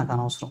వెస్ట్ అనేది నాకు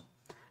అనవసరం.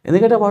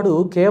 ఎందుకంటే వాడు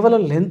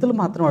కేవలం లెంత్లు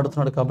మాత్రం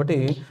అడుగుతున్నాడు కాబట్టి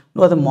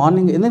నువ్వు అది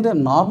మార్నింగ్, ఎందుకంటే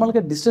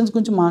నార్మల్గా డిస్టెన్స్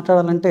గురించి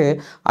మాట్లాడాలంటే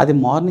అది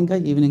మార్నింగ్గా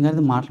ఈవినింగ్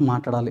అనేది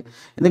మాట్లాడాలి.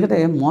 ఎందుకంటే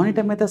మార్నింగ్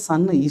టైం అయితే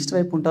సన్ ఈస్ట్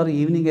వైపు ఉంటారు,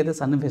 ఈవినింగ్ అయితే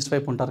సన్ వెస్ట్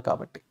వైపు ఉంటారు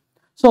కాబట్టి.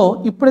 సో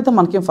ఇప్పుడైతే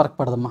మనకేం ఫరక్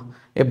పడదమ్మా.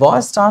 ఏ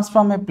bye starts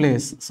from A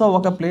place. So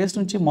ఒక ప్లేస్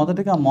నుంచి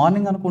మొదటిగా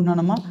మార్నింగ్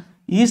అనుకుంటున్నానమ్మా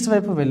ఈస్ట్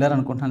వైపు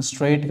వెళ్ళారనుకుంటున్నాను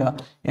స్ట్రైట్గా.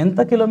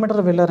 ఎంత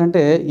కిలోమీటర్లు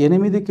వెళ్ళారంటే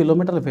 8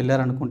 కిలోమీటర్లు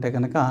వెళ్ళారనుకుంటే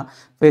కనుక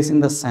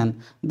facing the sun.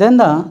 Then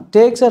the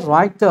takes a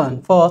right turn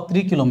for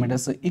 3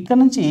 kilometres. ఇక్కడ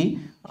నుంచి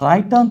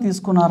right turn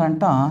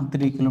తీసుకున్నారంట,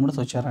 3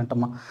 kilometres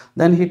వచ్చారంటమ్మా.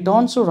 Then he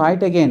turns to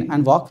right again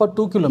and walk for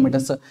 2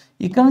 kilometres.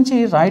 ఇక్కడ నుంచి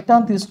రైట్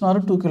టర్న్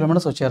తీసుకున్నారు, 2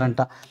 కిలోమీటర్స్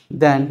వచ్చారంట.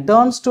 Then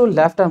turns to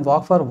left and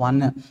walk for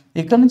 1.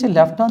 ఇక్కడ నుంచి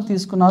left turn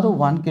తీసుకున్నారు,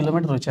 1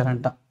 kilometre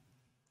వచ్చారంట.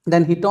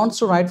 Then he turns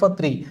to right for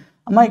 3.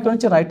 అమ్మ ఇక్కడ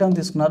నుంచి రైట్ టర్న్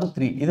తీసుకున్నారు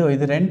 3.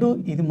 ఇది 2,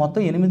 ఇది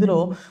మొత్తం 8లో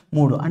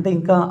 3 అంటే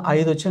ఇంకా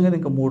 5 వచ్చాం కదా,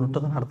 ఇంకా 3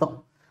 ఉంటుందని అర్థం.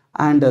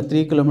 And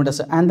 3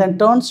 kilometres and then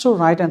turns to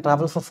right and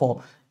travel for 4.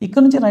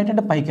 ఇక్కడ నుంచి రైట్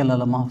అంటే పైకి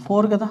వెళ్ళాలమ్మా,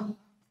 4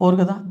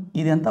 కదా,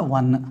 ఇది ఎంత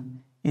 1,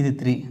 ఇది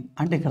 3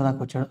 అంటే ఇక్కడ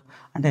దాకా వచ్చాడు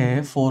అంటే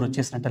 4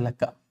 వచ్చేసినట్టే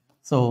లెక్క.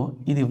 సో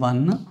ఇది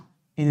 1,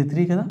 ఇది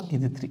 3 కదా,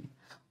 ఇది 3.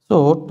 సో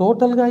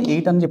టోటల్గా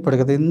 8 అని చెప్పాడు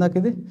కదా ఇందాక.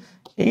 ఇది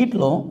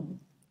 8లో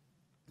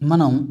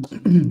మనం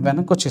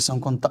వెనక్కి వచ్చేసాం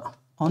కొంత,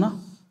 అవునా.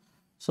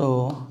 సో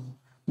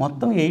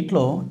మొత్తం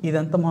 8లో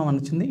ఇదంతా మనం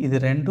వచ్చింది, ఇది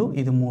 2,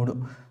 ఇది 3.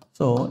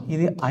 సో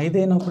ఇది 5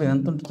 అయినప్పుడు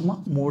ఎంత ఉంటుందమ్మా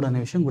 3 అనే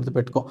విషయం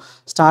గుర్తుపెట్టుకో.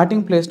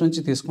 స్టార్టింగ్ ప్లేస్ నుంచి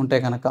తీసుకుంటే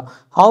కనుక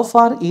how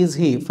far is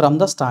he from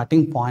the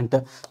starting point.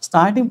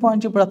 Starting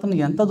point ఇప్పుడు అతను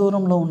ఎంత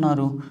దూరంలో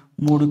ఉన్నారు,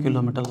 3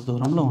 కిలోమీటర్ల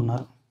దూరంలో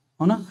ఉన్నారు,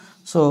 అవునా.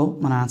 సో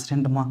మన ఆన్సర్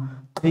ఏంటమ్మా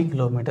 3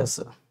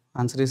 kilometres.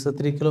 Answer is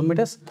 3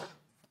 kilometres.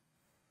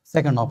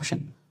 Second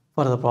option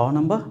for the problem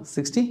number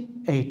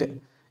 68.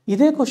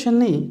 ఇదే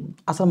క్వశ్చన్ని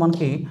అసలు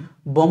మనకి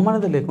బొమ్మ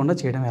అనేది లేకుండా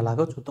చేయడం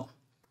ఎలాగో చూద్దాం.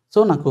 సో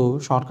నాకు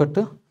షార్ట్కట్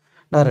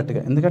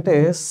డైరెక్ట్గా, ఎందుకంటే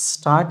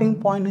స్టార్టింగ్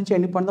పాయింట్ నుంచి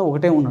ఎండింగ్ పాయింట్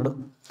ఒకటే ఉన్నాడు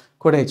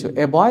కొడేయచ్చు.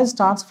 ఏ bye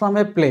starts from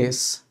A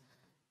place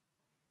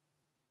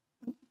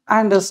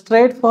and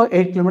straight for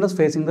 8 kilometres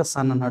facing the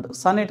sun అన్నాడు.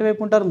 సన్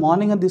ఎటువైపు ఉంటారు,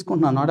 మార్నింగ్ అని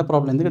తీసుకుంటున్నాను, నాట్ ఏ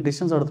ప్రాబ్లం, ఎందుకంటే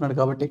డిస్టెన్స్ అడుగుతున్నాడు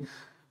కాబట్టి.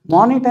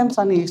 మార్నింగ్ టైం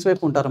సన్ ఈస్ట్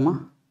వైపు ఉంటారమ్మా,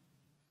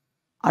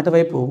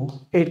 అటువైపు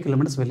 8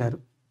 కిలోమీటర్స్ వెళ్ళారు.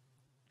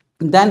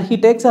 Then he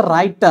takes a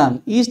right turn.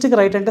 ఈస్ట్కి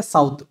right అంటే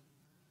south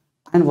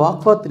and walk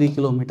for 3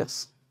 kilometers.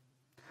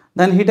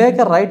 Then he take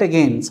a right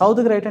again, south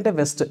ki right ante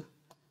west,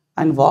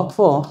 and walk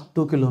for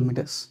 2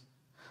 kilometers.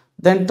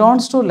 Then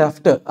turns to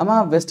left, ama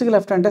west ki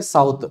left ante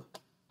south,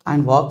 and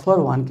walk for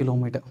 1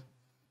 kilometer.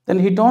 Then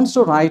he turns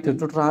to right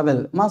to travel,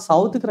 ama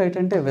south ki right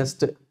ante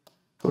west,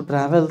 to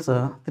travels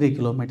 3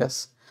 kilometers.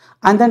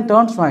 And then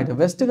turns right,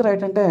 west ki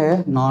right ante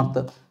north,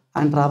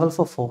 and travel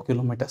for 4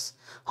 kilometers.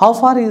 How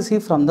far is he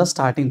from the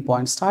starting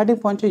point? Starting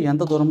point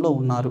ఎంత దూరంలో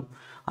ఉన్నారు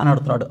అని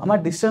అడుగుతున్నాడు. అమ్మ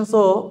distance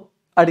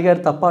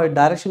అడిగాడు తప్ప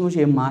direction గురించి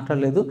ఏం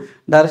మాట్లాడలేదు,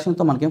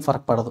 డైరెక్షన్తో మనకేం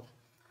ఫరక్ పడదు.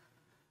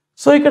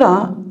 సో ఇక్కడ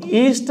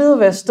ఈస్ట్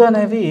వెస్ట్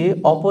అనేవి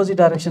ఆపోజిట్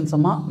డైరెక్షన్స్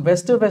అమ్మ.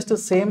 వెస్ట్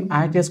సేమ్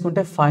యాడ్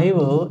చేసుకుంటే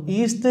 5,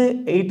 ఈస్ట్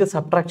 8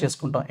 సబ్ట్రాక్ట్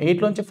చేసుకుంటాం.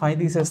 8లోంచి 5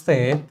 తీసేస్తే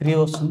 3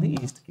 వస్తుంది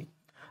ఈస్ట్కి.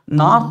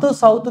 North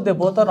south they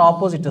both are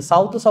opposite,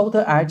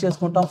 south add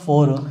చేసుకుంటాం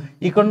 4,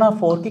 ఇక్కడున్న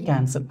 4కి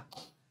క్యాన్సిల్,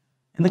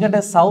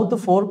 ఎందుకంటే సౌత్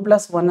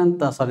 4+1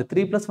 అంత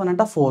 3+1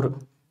 అంటే 4,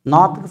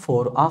 నార్త్కి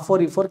 4, ఆ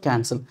 4 ఈ 4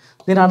 క్యాన్సిల్.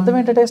 దీని అర్థం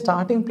ఏంటంటే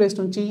స్టార్టింగ్ ప్లేస్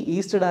నుంచి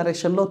ఈస్ట్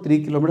డైరెక్షన్లో 3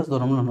 కిలోమీటర్స్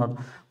దూరంలో ఉన్నాడు.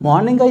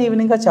 మార్నింగ్గా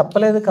ఈవినింగ్గా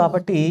చెప్పలేదు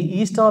కాబట్టి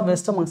ఈస్ట్ ఆర్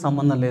వెస్ట్ మనకు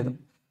సంబంధం లేదు.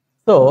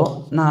 సో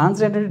నా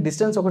ఆన్సర్ ఏంటంటే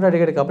డిస్టెన్స్ ఒకటి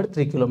అడిగాడు కాబట్టి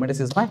 3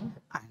 kilometres is my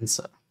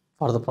answer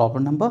for the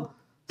problem number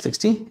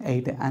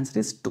 68. Answer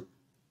is 2.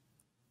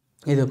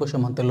 ఇది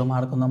క్వశ్చన్ మన తెలుగులో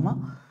మాట్లాడుకుందామా.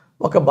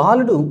 ఒక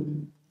బాలుడు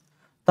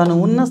తను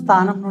ఉన్న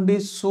స్థానం నుండి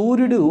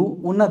సూర్యుడు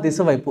ఉన్న దిశ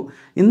వైపు,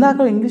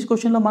 ఇందాక ఇంగ్లీష్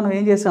క్వశ్చన్లో మనం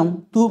ఏం చేసాం,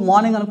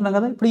 మార్నింగ్ అనుకున్నాం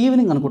కదా, ఇప్పుడు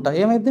ఈవినింగ్ అనుకుంటా.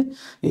 ఏమైతే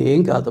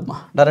ఏం కాదమ్మా,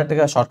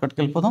 డైరెక్ట్గా షార్ట్కట్కి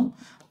వెళ్ళిపోదాం.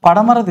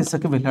 పడమర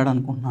దిశకి వెళ్ళాడు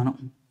అనుకుంటున్నాను.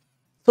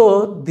 సో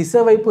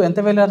దిశ వైపు ఎంత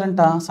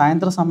వెళ్ళారంట,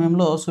 సాయంత్రం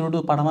సమయంలో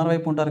సూర్యుడు పడమర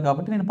వైపు ఉంటారు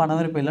కాబట్టి నేను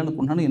పడమర వైపు వెళ్ళాను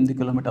అనుకుంటున్నాను 8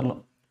 కిలోమీటర్లు.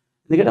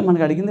 ఎందుకంటే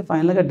మనకు అడిగింది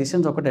ఫైనల్గా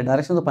డిస్టెన్స్ ఒకటే,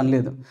 డైరెక్షన్తో పని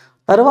లేదు.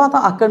 తర్వాత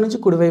అక్కడి నుంచి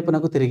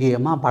కుడివైపునకు తిరిగి,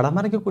 మా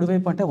పడమరకి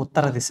కుడివైపు అంటే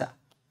ఉత్తర దిశ,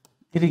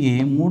 తిరిగి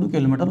 3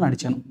 కిలోమీటర్లు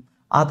నడిచాను.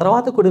 ఆ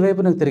తర్వాత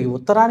కుడివైపునకు తిరిగి,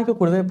 ఉత్తరానికి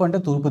కుడివైపు అంటే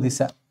తూర్పు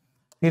దిశ,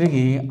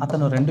 తిరిగి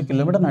అతను 2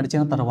 కిలోమీటర్లు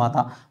నడిచిన తర్వాత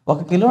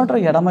 1 కిలోమీటర్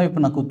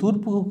ఎడమవైపునకు,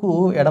 తూర్పుకు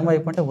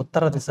ఎడమవైపు అంటే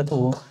ఉత్తర దిశకు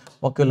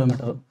 1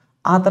 కిలోమీటరు.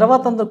 ఆ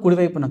తర్వాత అంతా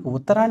కుడివైపునకు,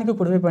 ఉత్తరానికి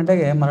కుడివైపు అంటే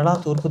మరలా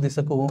తూర్పు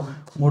దిశకు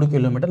 3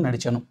 కిలోమీటర్లు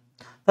నడిచాను.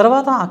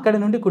 తర్వాత అక్కడి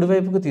నుండి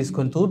కుడివైపుకు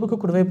తీసుకొని, తూర్పుకు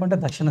కుడివైపు అంటే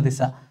దక్షిణ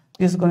దిశ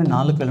తీసుకొని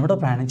 4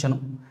 కిలోమీటర్లు ప్రయాణించాను.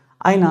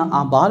 ఆయన ఆ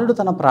బాలుడు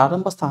తన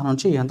ప్రారంభ స్థానం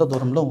నుంచి ఎంత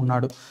దూరంలో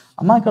ఉన్నాడు.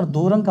 అమ్మ ఇక్కడ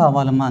దూరం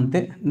కావాలమ్మా, అంతే,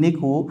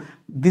 నీకు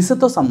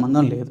దిశతో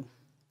సంబంధం లేదు.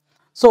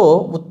 సో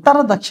ఉత్తర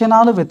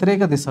దక్షిణాలు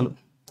వ్యతిరేక దిశలు,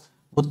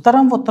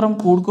 ఉత్తరం ఉత్తరం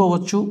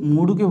కూడుకోవచ్చు,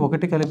 3కి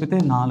 1 కలిపితే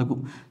 4.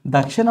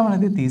 దక్షిణం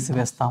అనేది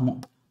తీసివేస్తాము,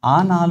 ఆ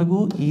 4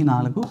 ఈ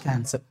 4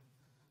 క్యాన్సిల్.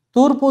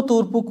 తూర్పు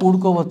తూర్పు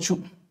కూడుకోవచ్చు,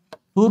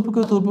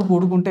 తూర్పుకి తూర్పు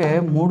కూడుకుంటే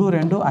 3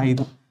 2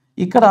 5.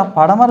 ఇక్కడ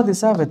పడమర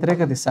దిశ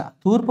వ్యతిరేక దిశ,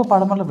 తూర్పు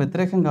పడమర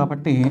వ్యతిరేకం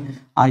కాబట్టి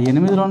ఆ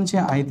 8లో నుంచి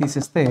 5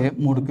 తీసేస్తే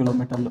 3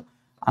 కిలోమీటర్లు.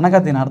 అనగా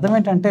దీని అర్థం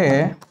ఏంటంటే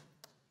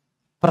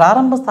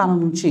ప్రారంభ స్థానం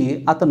నుంచి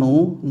అతను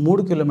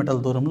 3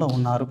 కిలోమీటర్ల దూరంలో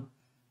ఉన్నారు.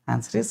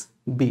 Answer is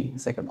B,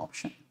 second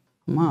option.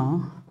 మా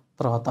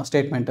తర్వాత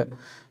statement,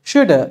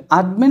 should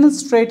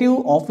administrative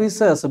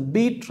officers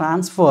be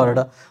transferred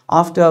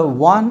after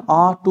 1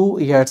 or 2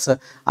 years.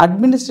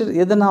 Administrative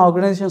ఏదైనా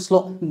ఆర్గనైజేషన్స్లో,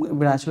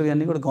 ఇప్పుడు యాక్చువల్గా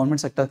అన్నీ కూడా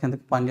గవర్నమెంట్ సెక్టర్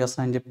కిందకి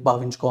పనిచేస్తాయని చెప్పి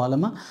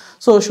భావించుకోవాలమ్మా.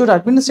 So should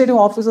administrative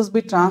officers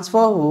be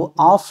transfer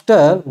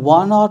after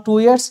 1 or 2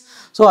 years.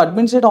 So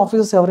administrative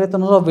officers ఎవరైతే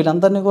ఉన్నారో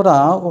వీళ్ళందరినీ కూడా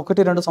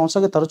 1-2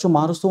 సంవత్సరాలకి తరచూ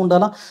మారుస్తూ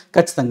ఉండాలా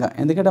ఖచ్చితంగా.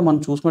 ఎందుకంటే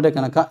మనం చూసుకుంటే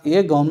కనుక ఏ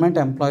గవర్నమెంట్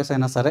ఎంప్లాయీస్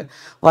అయినా సరే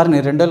వారిని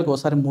 2 ఏళ్ళకి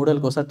ఒకసారి 3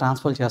 ఏళ్ళకి ఒకసారి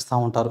ట్రాన్స్ఫర్ చేస్తూ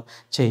ఉంటారు.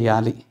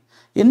 చేయాలి.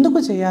 ఎందుకు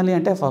చేయాలి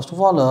అంటే ఫస్ట్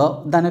ఆఫ్ ఆల్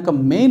దాని యొక్క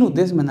మెయిన్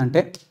ఉద్దేశం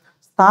ఏంటంటే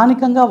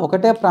స్థానికంగా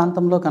ఒకటే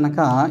ప్రాంతంలో కనుక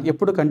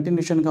ఎప్పుడు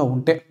కంటిన్యూషన్గా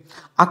ఉంటే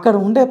అక్కడ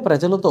ఉండే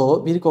ప్రజలతో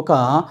వీరికి ఒక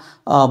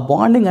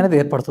బాండింగ్ అనేది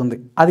ఏర్పడుతుంది.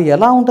 అది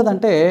ఎలా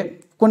ఉంటుందంటే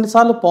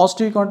కొన్నిసార్లు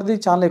పాజిటివ్గా ఉంటుంది,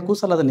 చాలా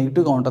ఎక్కువసార్లు అది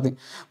నెగిటివ్గా ఉంటుంది.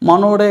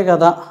 మనోడే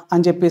కదా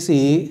అని చెప్పేసి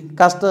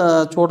కాస్త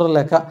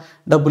చూడలేక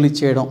డబ్బులు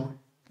ఇచ్చేయడం,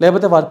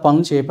 లేకపోతే వారి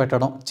పనులు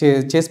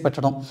చేసి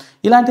పెట్టడం,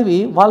 ఇలాంటివి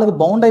వాళ్ళకి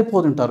బౌండ్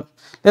అయిపోతుంటారు.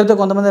 లేకపోతే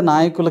కొంతమంది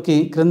నాయకులకి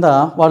క్రింద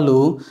వాళ్ళు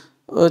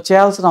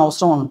చేయాల్సిన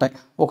అవసరం ఉంటాయి,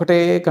 ఒకటే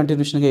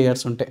కంటిన్యూషన్గా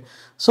ఇయర్స్ ఉంటాయి.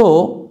 సో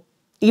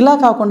ఇలా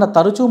కాకుండా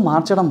తరచూ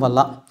మార్చడం వల్ల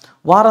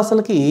వారు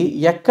అసలుకి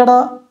ఎక్కడ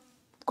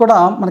కూడా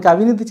మనకి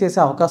అవినీతి చేసే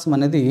అవకాశం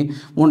అనేది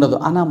ఉండదు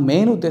అన్న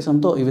మెయిన్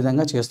ఉద్దేశంతో ఈ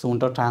విధంగా చేస్తూ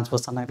ఉంటారు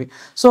ట్రాన్స్ఫర్స్ అనేవి.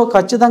 సో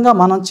ఖచ్చితంగా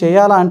మనం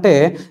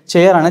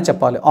చేయాలనే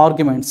చెప్పాలి.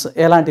 ఆర్గ్యుమెంట్స్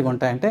ఎలాంటివి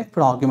ఉంటాయంటే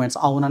ఇప్పుడు ఆర్గ్యుమెంట్స్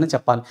అవునని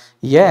చెప్పాలి.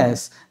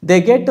 Yes, they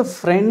get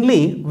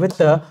friendly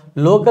with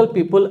local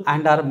people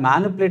and are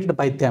manipulated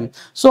by them.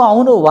 So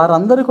అవును,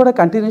 వారందరూ కూడా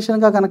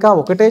కంటిన్యూషన్గా కనుక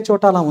ఒకటే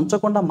చోట అలా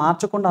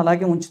మార్చకుండా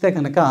అలాగే ఉంచితే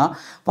కనుక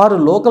వారు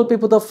లోకల్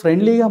పీపుల్తో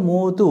ఫ్రెండ్లీగా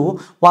మూవ్ అవుతూ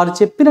వారు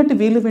చెప్పినట్టు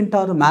వీళ్ళు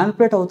వింటారు,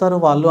 మ్యానిపులేట్ అవుతారు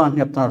వాళ్ళు అని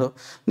చెప్తున్నాడు.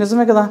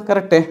 నిజమే కదా,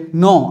 కరెక్టే.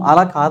 నో,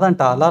 అలా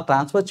కాదంట, అలా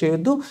ట్రాన్స్ఫర్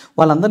చేయొద్దు,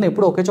 వాళ్ళందరినీ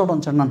ఎప్పుడు ఒకే చోట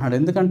ఉంచండి అన్నాడు.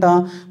 ఎందుకంటే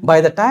by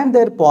the time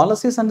there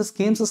policies and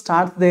schemes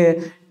start they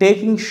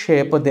taking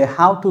shape they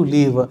have to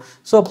leave.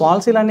 So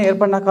పాలసీలన్నీ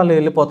ఏర్పడినాక వాళ్ళు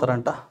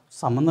వెళ్ళిపోతారంట,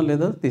 సంబంధం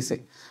లేదు, తీసే.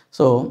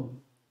 సో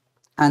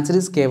ఆన్సర్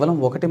ఈస్ కేవలం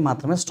 1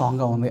 మాత్రమే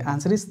స్ట్రాంగ్గా ఉంది.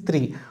 Answer is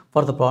 3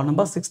 for the problem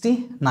number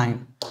 69.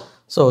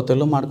 So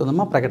Telugu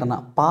మాట్లాడుకుందామా. ప్రకటన,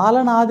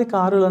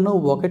 పాలనాధికారులను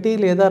 1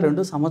 లేదా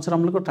 2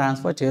 సంవత్సరములకు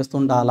ట్రాన్స్ఫర్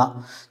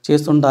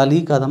చేస్తుండాలి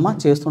కదమ్మా,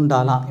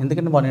 చేస్తుండాలా.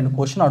 ఎందుకంటే వాడు నేను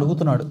క్వశ్చన్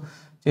అడుగుతున్నాడు,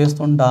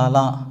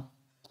 చేస్తుండాలి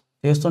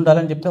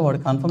అని చెప్తే వాడు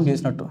కన్ఫర్మ్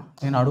చేసినట్టు.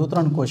 నేను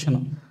అడుగుతున్నాను క్వశ్చన్,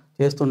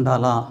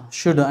 చేస్తుండాలా,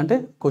 షుడ్ అంటే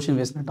క్వశ్చన్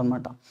వేసినట్టు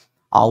అనమాట.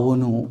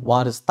 అవును,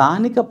 వారు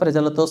స్థానిక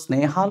ప్రజలతో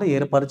స్నేహాలు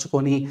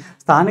ఏర్పరచుకొని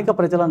స్థానిక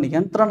ప్రజల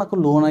నియంత్రణకు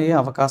లోనయ్యే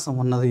అవకాశం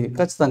ఉన్నది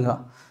ఖచ్చితంగా.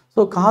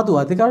 సో కాదు,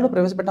 అధికారులు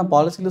ప్రవేశపెట్టిన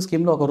పాలసీలు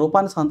స్కీమ్లో ఒక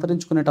రూపాన్ని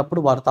సంతరించుకునేటప్పుడు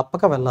వారు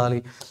తప్పక వెళ్ళాలి.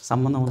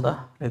 సంబంధం ఉందా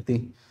లేదు.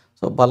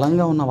 సో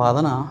బలంగా ఉన్న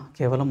వాదన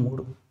కేవలం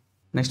 3.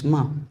 నెక్స్ట్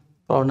మా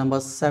ప్రాబ్లం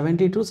నెంబర్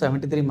 72,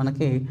 73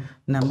 మనకి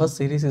నెంబర్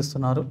సిరీస్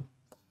ఇస్తున్నారు.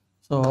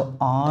 సో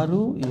 6,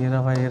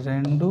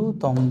 22,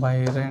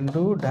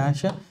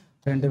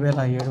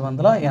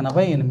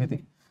 92-2788.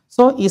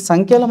 సో ఈ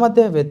సంఖ్యల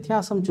మధ్య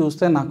వ్యత్యాసం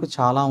చూస్తే నాకు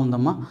చాలా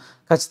ఉందమ్మా.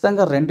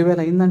 ఖచ్చితంగా 2000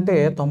 అయిందంటే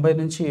 90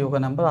 నుంచి ఒక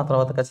నెంబర్, ఆ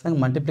తర్వాత ఖచ్చితంగా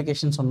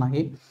మల్టిప్లికేషన్స్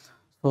ఉన్నాయి.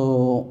 సో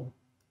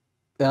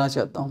ఎలా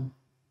చేద్దాం,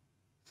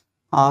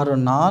 6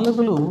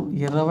 4లు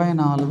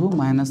 24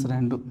 -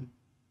 2,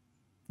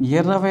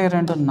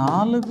 22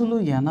 4లు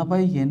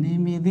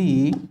 88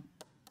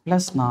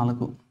 +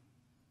 4,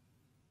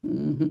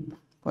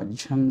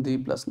 18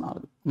 +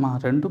 4 మా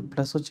 2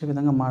 ప్లస్ వచ్చే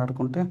విధంగా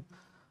మాట్లాడుకుంటే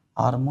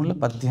 6 3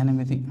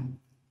 18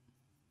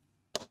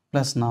 +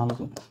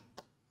 4,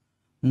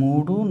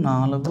 3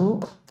 4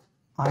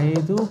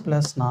 5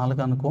 + 4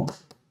 అనుకో,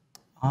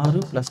 6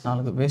 +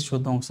 4 వేసి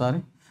చూద్దాం ఒకసారి.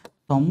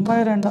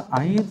 92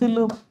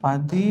 5లు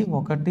 10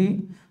 1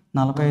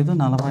 45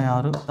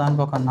 46,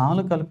 దానికి ఒక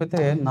 4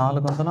 కలిపితే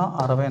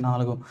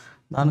 464,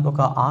 దానికి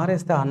ఒక 6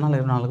 వేస్తే 6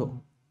 24,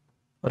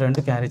 2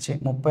 క్యారీ చేయి,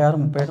 36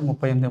 37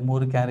 38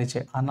 3 క్యారీ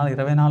చేయి,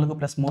 24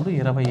 + 3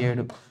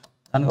 27,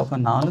 దానికి ఒక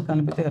 4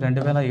 కలిపితే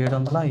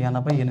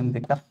 2788.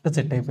 కరెక్ట్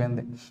సెట్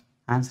అయిపోయింది.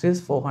 Answer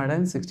is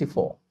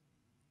 464.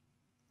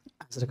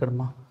 ఆన్సర్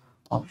ఎక్కడమ్మా,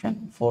 option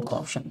 4th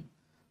option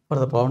for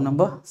the problem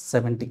number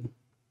 70.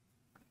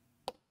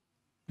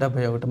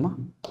 71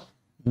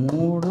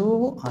 3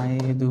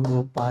 5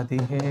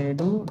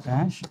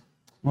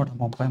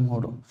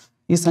 17-133.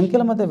 ఈ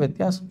సంఖ్యల మధ్య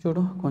వ్యత్యాసం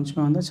చూడు, కొంచెం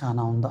ఉందా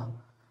చాలా ఉందా.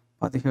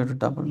 17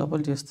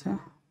 డబుల్ చేస్తే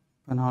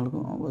 4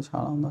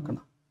 చాలా ఉంది అక్కడ.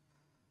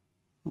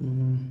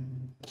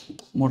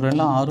 3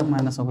 2 6 -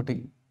 1,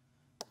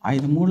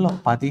 5 3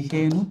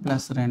 15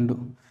 + 2,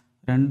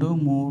 2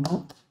 3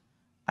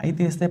 5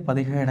 వేస్తే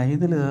 17,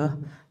 5లు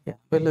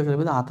 80లో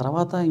కలిపితే ఆ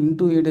తర్వాత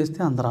ఇంటూ 7 వేస్తే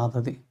అంత రాదు.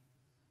 అది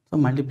సో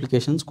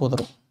మల్టిప్లికేషన్స్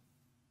కుదరవు.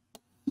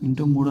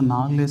 ఇంటూ 3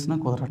 4 వేసినా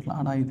కుదరట్లా,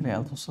 ఆడ 5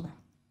 వేయాల్సి వస్తుంది.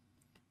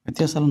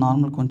 వ్యత్యాసాలు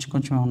నార్మల్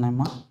కొంచెమే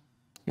ఉన్నాయమ్మా.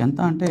 ఎంత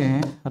అంటే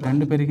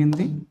 2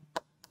 పెరిగింది,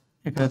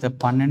 ఇక్కడైతే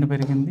 12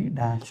 పెరిగింది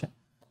డాష్.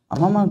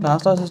 అమ్మ మనం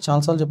క్లాస్లో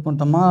చాలాసార్లు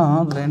చెప్పుకుంటామా,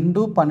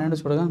 2 12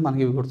 చూడగానే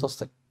మనకి ఇవి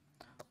గుర్తొస్తాయి.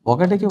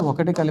 1కి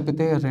 1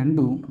 కలిపితే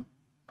 2,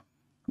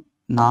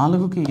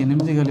 4కి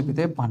 8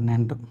 కలిపితే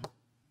 12.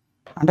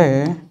 అంటే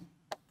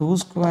 2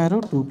 స్క్వేరు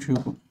 2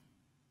 క్యూబ్,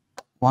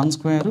 1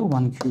 స్క్వేరు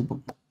 1 క్యూబ్,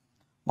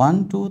 1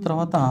 2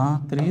 తర్వాత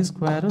 3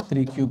 స్క్వేరు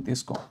 3 క్యూబ్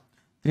తీసుకో.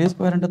 3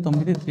 స్క్వేర్ అంటే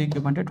 9, 3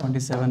 క్యూబ్ అంటే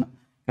 27,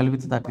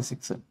 కలిపితే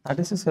 36.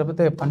 36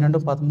 కలిపితే 12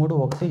 13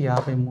 1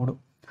 53.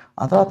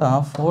 ఆ తర్వాత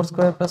 4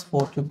 స్క్వేర్ ప్లస్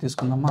 4 క్యూబ్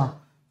తీసుకుందామా.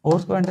 4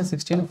 స్క్వేర్ అంటే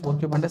 16, 4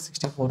 క్యూబ్ అంటే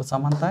 64,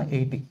 సమంతా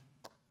 80.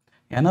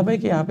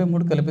 80కి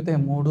 53 కలిపితే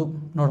 3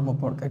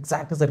 133,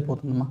 ఎగ్జాక్ట్గా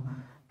సరిపోతుందమ్మా.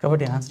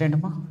 కాబట్టి ఆన్సర్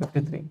ఏంటమ్మా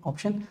 53,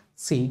 option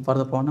C for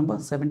the problem number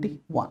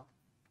 71.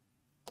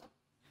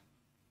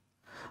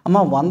 అమ్మ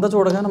 100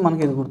 చూడగానే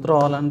మనకి ఇది గుర్తు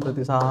రావాలని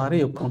ప్రతిసారి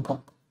చెప్పుకుంటాం.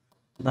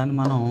 దాన్ని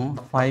మనం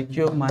 5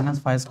 క్యూబ్ మైనస్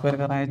 5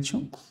 స్క్వేర్గా రాయొచ్చు.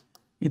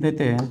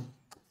 ఇదైతే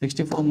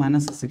 64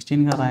 మైనస్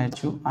 16గా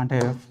రాయొచ్చు, అంటే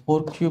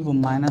 4 క్యూబ్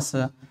మైనస్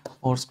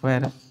 4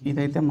 స్క్వేర్.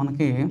 ఇదైతే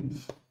మనకి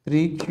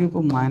 3 క్యూబ్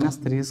మైనస్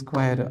 3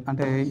 స్క్వేర్,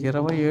 అంటే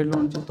 27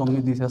 నుంచి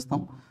 9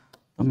 తీసేస్తాం,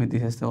 9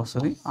 తీసేస్తే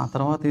వస్తుంది. ఆ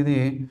తర్వాత ఇది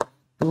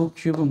 2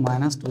 క్యూబ్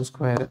మైనస్ 2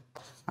 స్క్వేర్,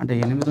 అంటే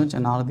 8 నుంచి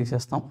 4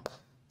 తీసేస్తాం.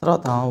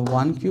 తర్వాత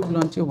 1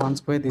 క్యూబ్లోంచి 1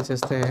 స్క్వేర్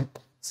తీసేస్తే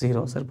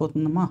 0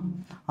 సరిపోతుందమ్మా.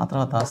 ఆ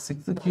తర్వాత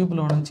 6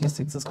 క్యూబ్లో నుంచి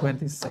 6 స్క్వేర్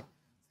తీసేస్తాయి.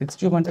 6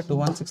 క్యూబ్ అంటే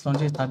 216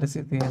 నుంచి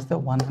 36 తీసేస్తే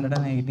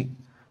 180.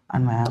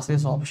 And my answer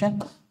is option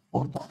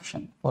 4th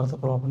option for the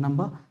problem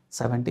number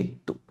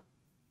 72.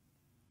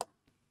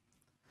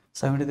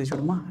 73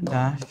 చూడమ్మా.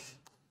 డాష్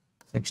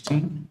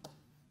 16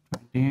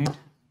 28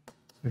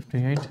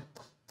 58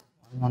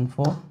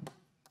 114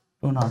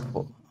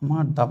 204. అమ్మా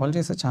డబల్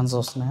చేసే ఛాన్సెస్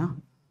వస్తున్నాయా?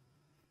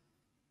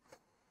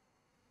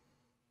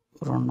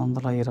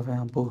 220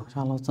 అబ్బో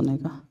చాలా వస్తున్నాయి.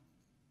 ఇక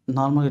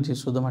నార్మల్గా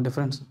చేసి చూద్దామా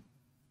డిఫరెన్స్.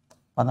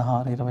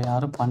 16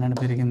 26 12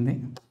 పెరిగింది,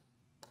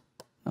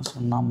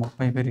 0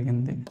 30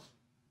 పెరిగింది,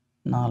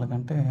 4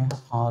 అంటే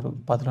 6,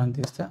 10లో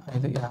తీస్తే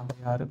 5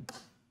 56.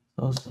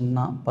 సో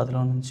 0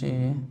 10లో నుంచి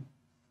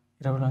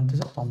 20లో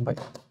తీస్తే 90.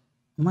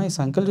 అమ్మా ఈ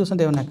సంఖ్యలు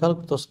చూస్తుంటే ఏమైనా ఎక్కాలు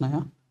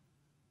గుర్తొస్తున్నాయా?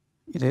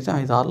 ఇదైతే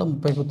 5 6లో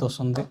 30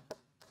 గుర్తొస్తుంది,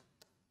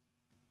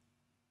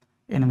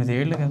 8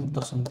 ఏళ్ళకి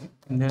గుర్తొస్తుంది,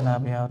 8 ఏళ్ళు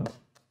 56,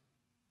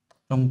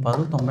 9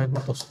 10 90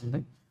 గుర్తొస్తుంది,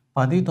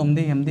 10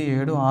 9 8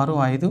 7 6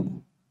 5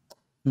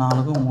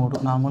 4 3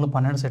 4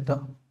 12 సెట్.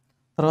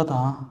 తర్వాత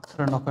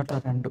 2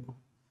 1 2,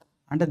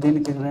 అంటే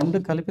దీనికి 2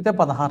 కలిపితే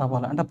 16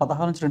 అవ్వాలి, అంటే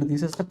 16 నుంచి 2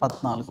 తీసేస్తే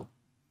 14.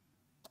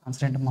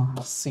 ఆన్సర్ ఏంటమ్మా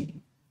C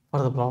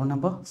for the problem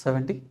number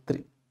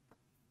 73.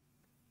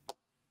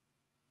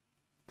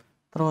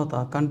 తర్వాత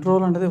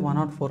కంట్రోల్ అనేది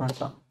 104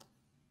 అంట.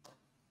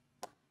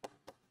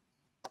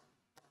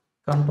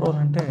 కంట్రోల్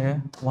అంటే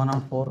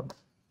 104.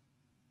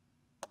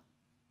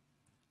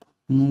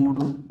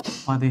 3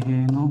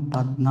 15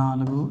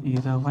 14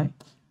 20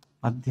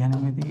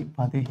 18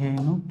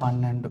 15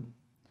 12.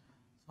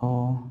 సో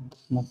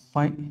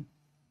 30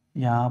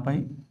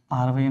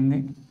 50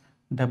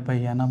 68 70 80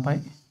 84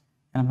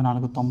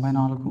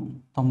 94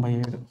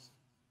 97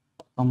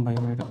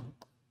 97.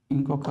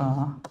 ఇంకొక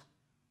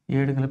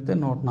 7 కలిపితే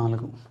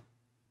 104.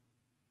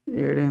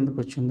 7 ఎందుకు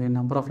వచ్చింది?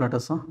 Number of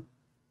letters.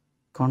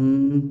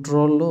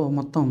 కంట్రోల్లో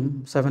మొత్తం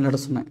 7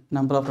 లెటర్స్ ఉన్నాయి,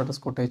 నెంబర్ ఆఫ్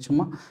లెటర్స్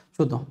కొట్టేయచ్చమ్మా.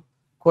 చూద్దాం.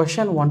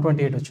 క్వశ్చన్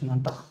 128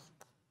 వచ్చిందంట.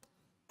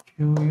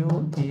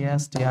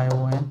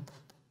 QUESTION.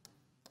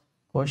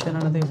 క్వశ్చన్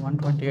అనేది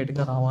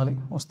 128గా రావాలి.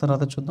 వస్తే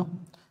తర్వాత చూద్దాం.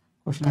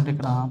 క్వశ్చన్ అంటే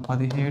ఇక్కడ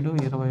 17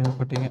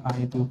 21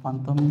 5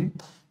 19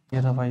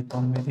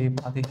 29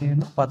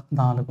 15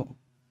 14.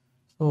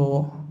 సో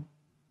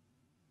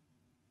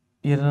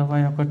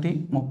 21 30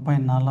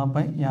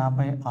 40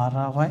 50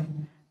 60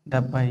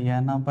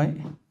 70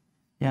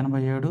 80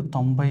 87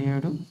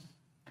 97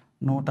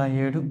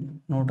 107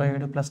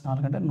 107 ప్లస్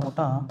 4 అంటే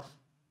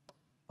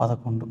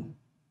 111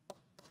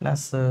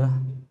 ప్లస్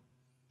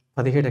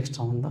 17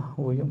 ఎక్స్ట్రా ఉందా?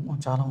 ఓయమ్మో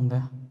చాలా ఉందా.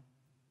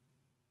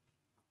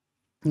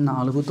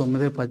 4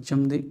 9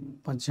 18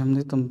 18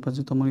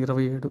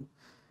 19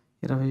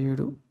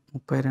 27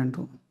 27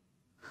 32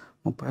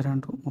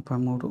 32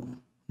 33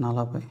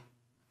 40.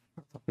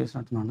 తప్పు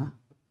చేసినట్టున్నా.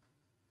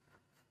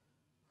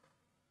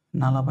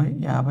 40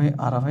 50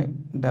 60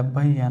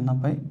 70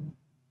 80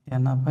 80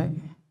 80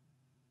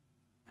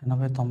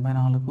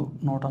 94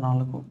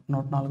 104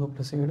 104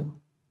 ప్లస్ 7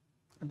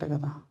 అంటే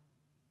కదా.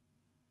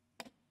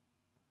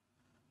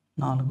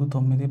 4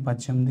 9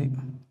 18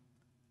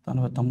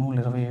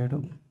 99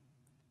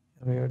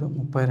 27 27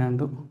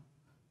 32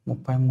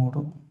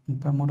 33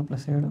 33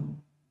 ప్లస్ 7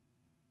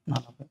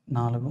 40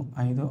 4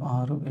 5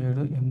 6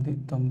 7 8 9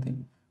 10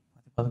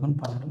 11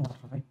 12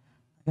 120.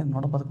 అదే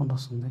 111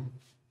 వస్తుంది.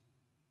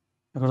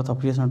 ఎక్కడ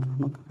తప్పు చేసినట్టు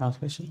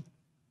క్యాల్కులేషన్.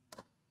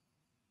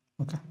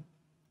 ఓకే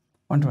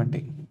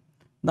 120.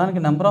 దానికి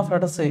నెంబర్ ఆఫ్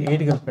లెటర్స్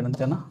 8 కలిపాడు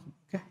అంతేనా?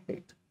 Okay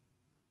 8.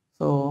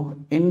 So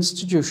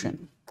institution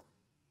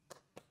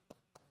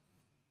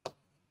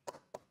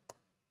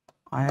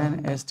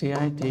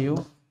INSTITU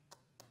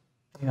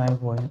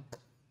CIOL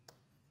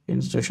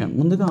institution.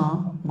 ముందుగా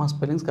మా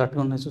స్పెల్లింగ్స్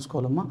కరెక్ట్గా ఉన్నాయి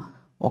చూసుకోవాలమ్మా.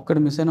 ఒక్కటి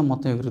మిస్ అయినా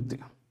మొత్తం ఎగురుద్ది.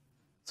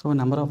 సో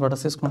నెంబర్ ఆఫ్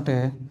లెటర్స్ తీసుకుంటే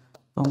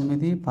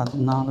 9,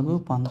 14,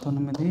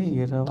 19,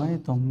 20,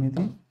 9,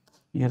 20,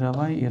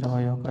 21,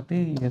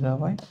 20,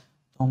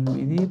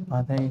 9,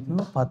 15,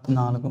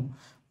 14.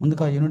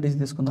 ముందుగా యూనిట్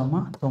డిజిట్ తీసుకుందామా.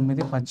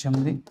 9,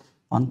 18,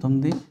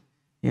 19,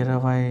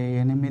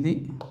 28,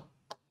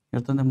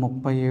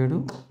 37,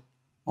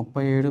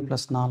 37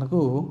 ప్లస్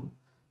 4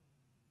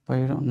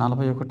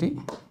 41,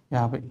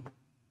 50.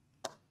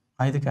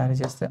 5 క్యారీ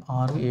చేస్తే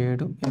 6,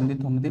 7, 8,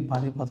 9,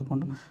 10, 11,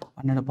 12,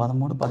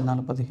 13, 14,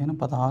 15,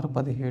 16,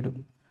 17,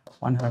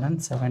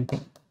 170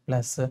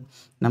 plus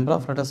number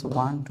of letters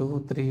 1, 2,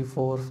 3,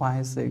 4,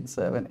 5, 6,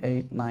 7,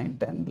 8, 9,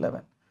 10,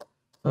 11.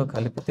 So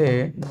కలిపితే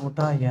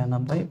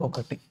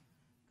 181.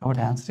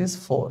 కాబట్టి answer is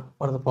 4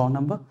 for the problem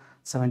number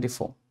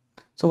 74.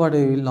 So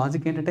వాడి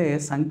లాజిక్ ఏంటంటే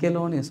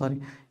సంఖ్యలోని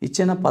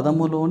ఇచ్చిన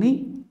పదములోని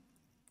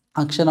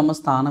అక్షరమ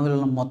స్థాన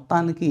విలువల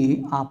మొత్తానికి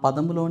ఆ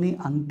పదములోని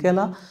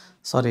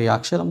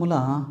అక్షరముల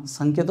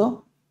సంఖ్యతో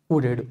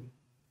కూడాడు.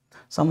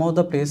 Some of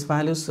the place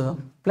values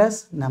plus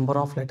number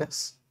of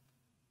letters.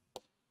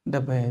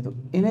 75.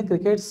 In a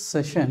cricket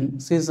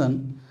season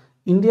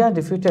India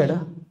defeated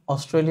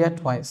Australia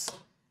twice.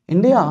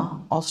 India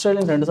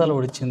Australia 2 సార్లు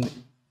ఓడించింది.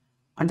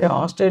 అంటే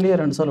ఆస్ట్రేలియా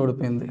 2 సార్లు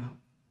ఓడిపోయింది.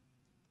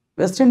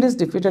 West Indies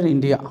defeated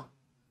India.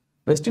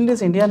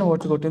 వెస్టిండీస్ ఇండియాను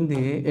ఓడికొట్టింది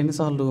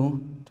ఎన్నిసార్లు?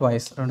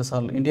 ట్వైస్, 2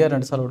 సార్లు. ఇండియా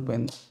 2 సార్లు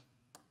ఓడిపోయింది.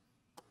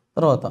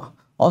 తర్వాత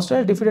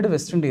Australia defeated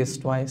West Indies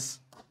twice.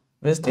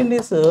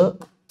 West Indies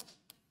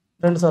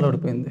 2 సార్లు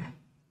ఓడిపోయింది.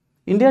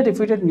 India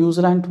defeated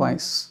New Zealand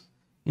twice.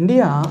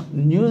 India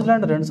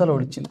New Zealand 2 సార్లు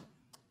ఓడించింది.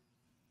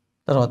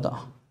 తర్వాత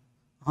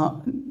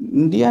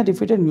India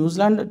defeated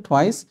New Zealand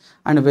twice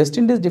and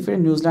West Indies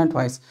defeated New Zealand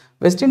twice.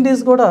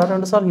 West Indies కూడా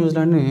 2 సార్లు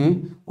న్యూజిలాండ్ని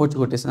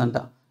ఓడికొట్టేసిందంట.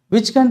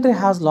 Which country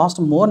has lost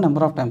more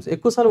number of times.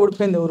 ఎక్కువ సార్లు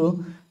ఓడిపోయింది ఎవరు?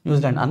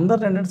 న్యూజిలాండ్. అందరు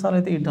 2 సార్లు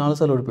అయితే 4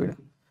 సార్లు ఓడిపోయాడు.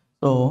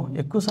 సో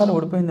ఎక్కువ సార్లు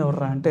ఓడిపోయింది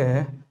ఎవరు అంటే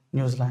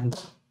న్యూజిలాండ్.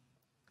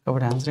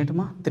 కాబట్టి ఆన్సర్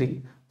ఏంటమ్మా? 3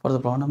 ఫర్ ద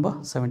ప్రాబ్లం నెంబర్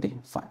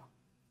 75.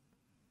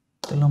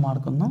 తెలుగులో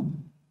మాట్లాడుకుందాం.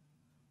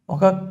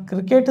 ఒక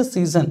క్రికెట్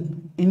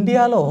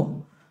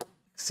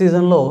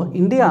సీజన్లో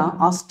ఇండియా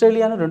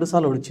ఆస్ట్రేలియాను 2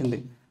 సార్లు ఓడించింది.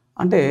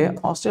 అంటే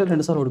ఆస్ట్రేలియా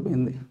 2 సార్లు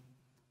ఓడిపోయింది.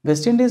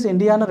 వెస్టిండీస్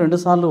ఇండియాను 2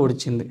 సార్లు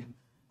ఓడించింది.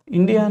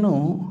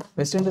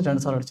 వెస్టిండీస్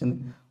 2 సార్లు ఓడించింది.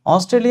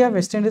 ఆస్ట్రేలియా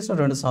వెస్టిండీస్ను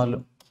 2 సార్లు.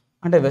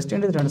 అంటే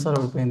వెస్టిండీస్ 2 సార్లు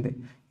ఓడిపోయింది.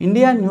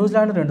 ఇండియా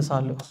న్యూజిలాండ్ 2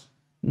 సార్లు.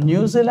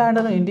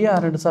 న్యూజిలాండ్ను ఇండియా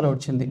 2 సార్లు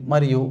ఓడించింది.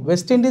 మరియు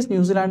వెస్టిండీస్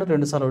న్యూజిలాండ్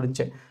 2 సార్లు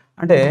ఓడించాయి.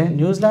 అంటే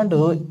న్యూజిలాండ్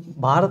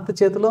భారత్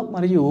చేతిలో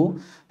మరియు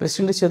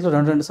వెస్టిండీస్ చేతిలో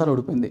 2 సార్లు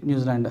ఓడిపోయింది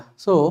న్యూజిలాండ్.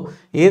 సో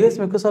ఏ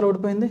దేశం ఎక్కువ సార్లు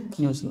ఓడిపోయింది?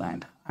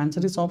 New Zealand.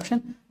 Answer is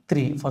option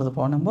 3 for the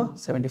problem number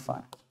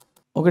 75.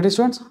 Okay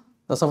students,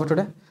 that's all for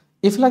today.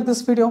 If you like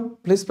this video,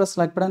 please press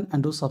like button and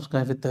do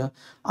subscribe with the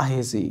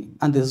Iace.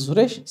 And this is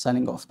Suresh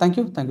signing off. Thank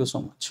you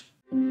so much.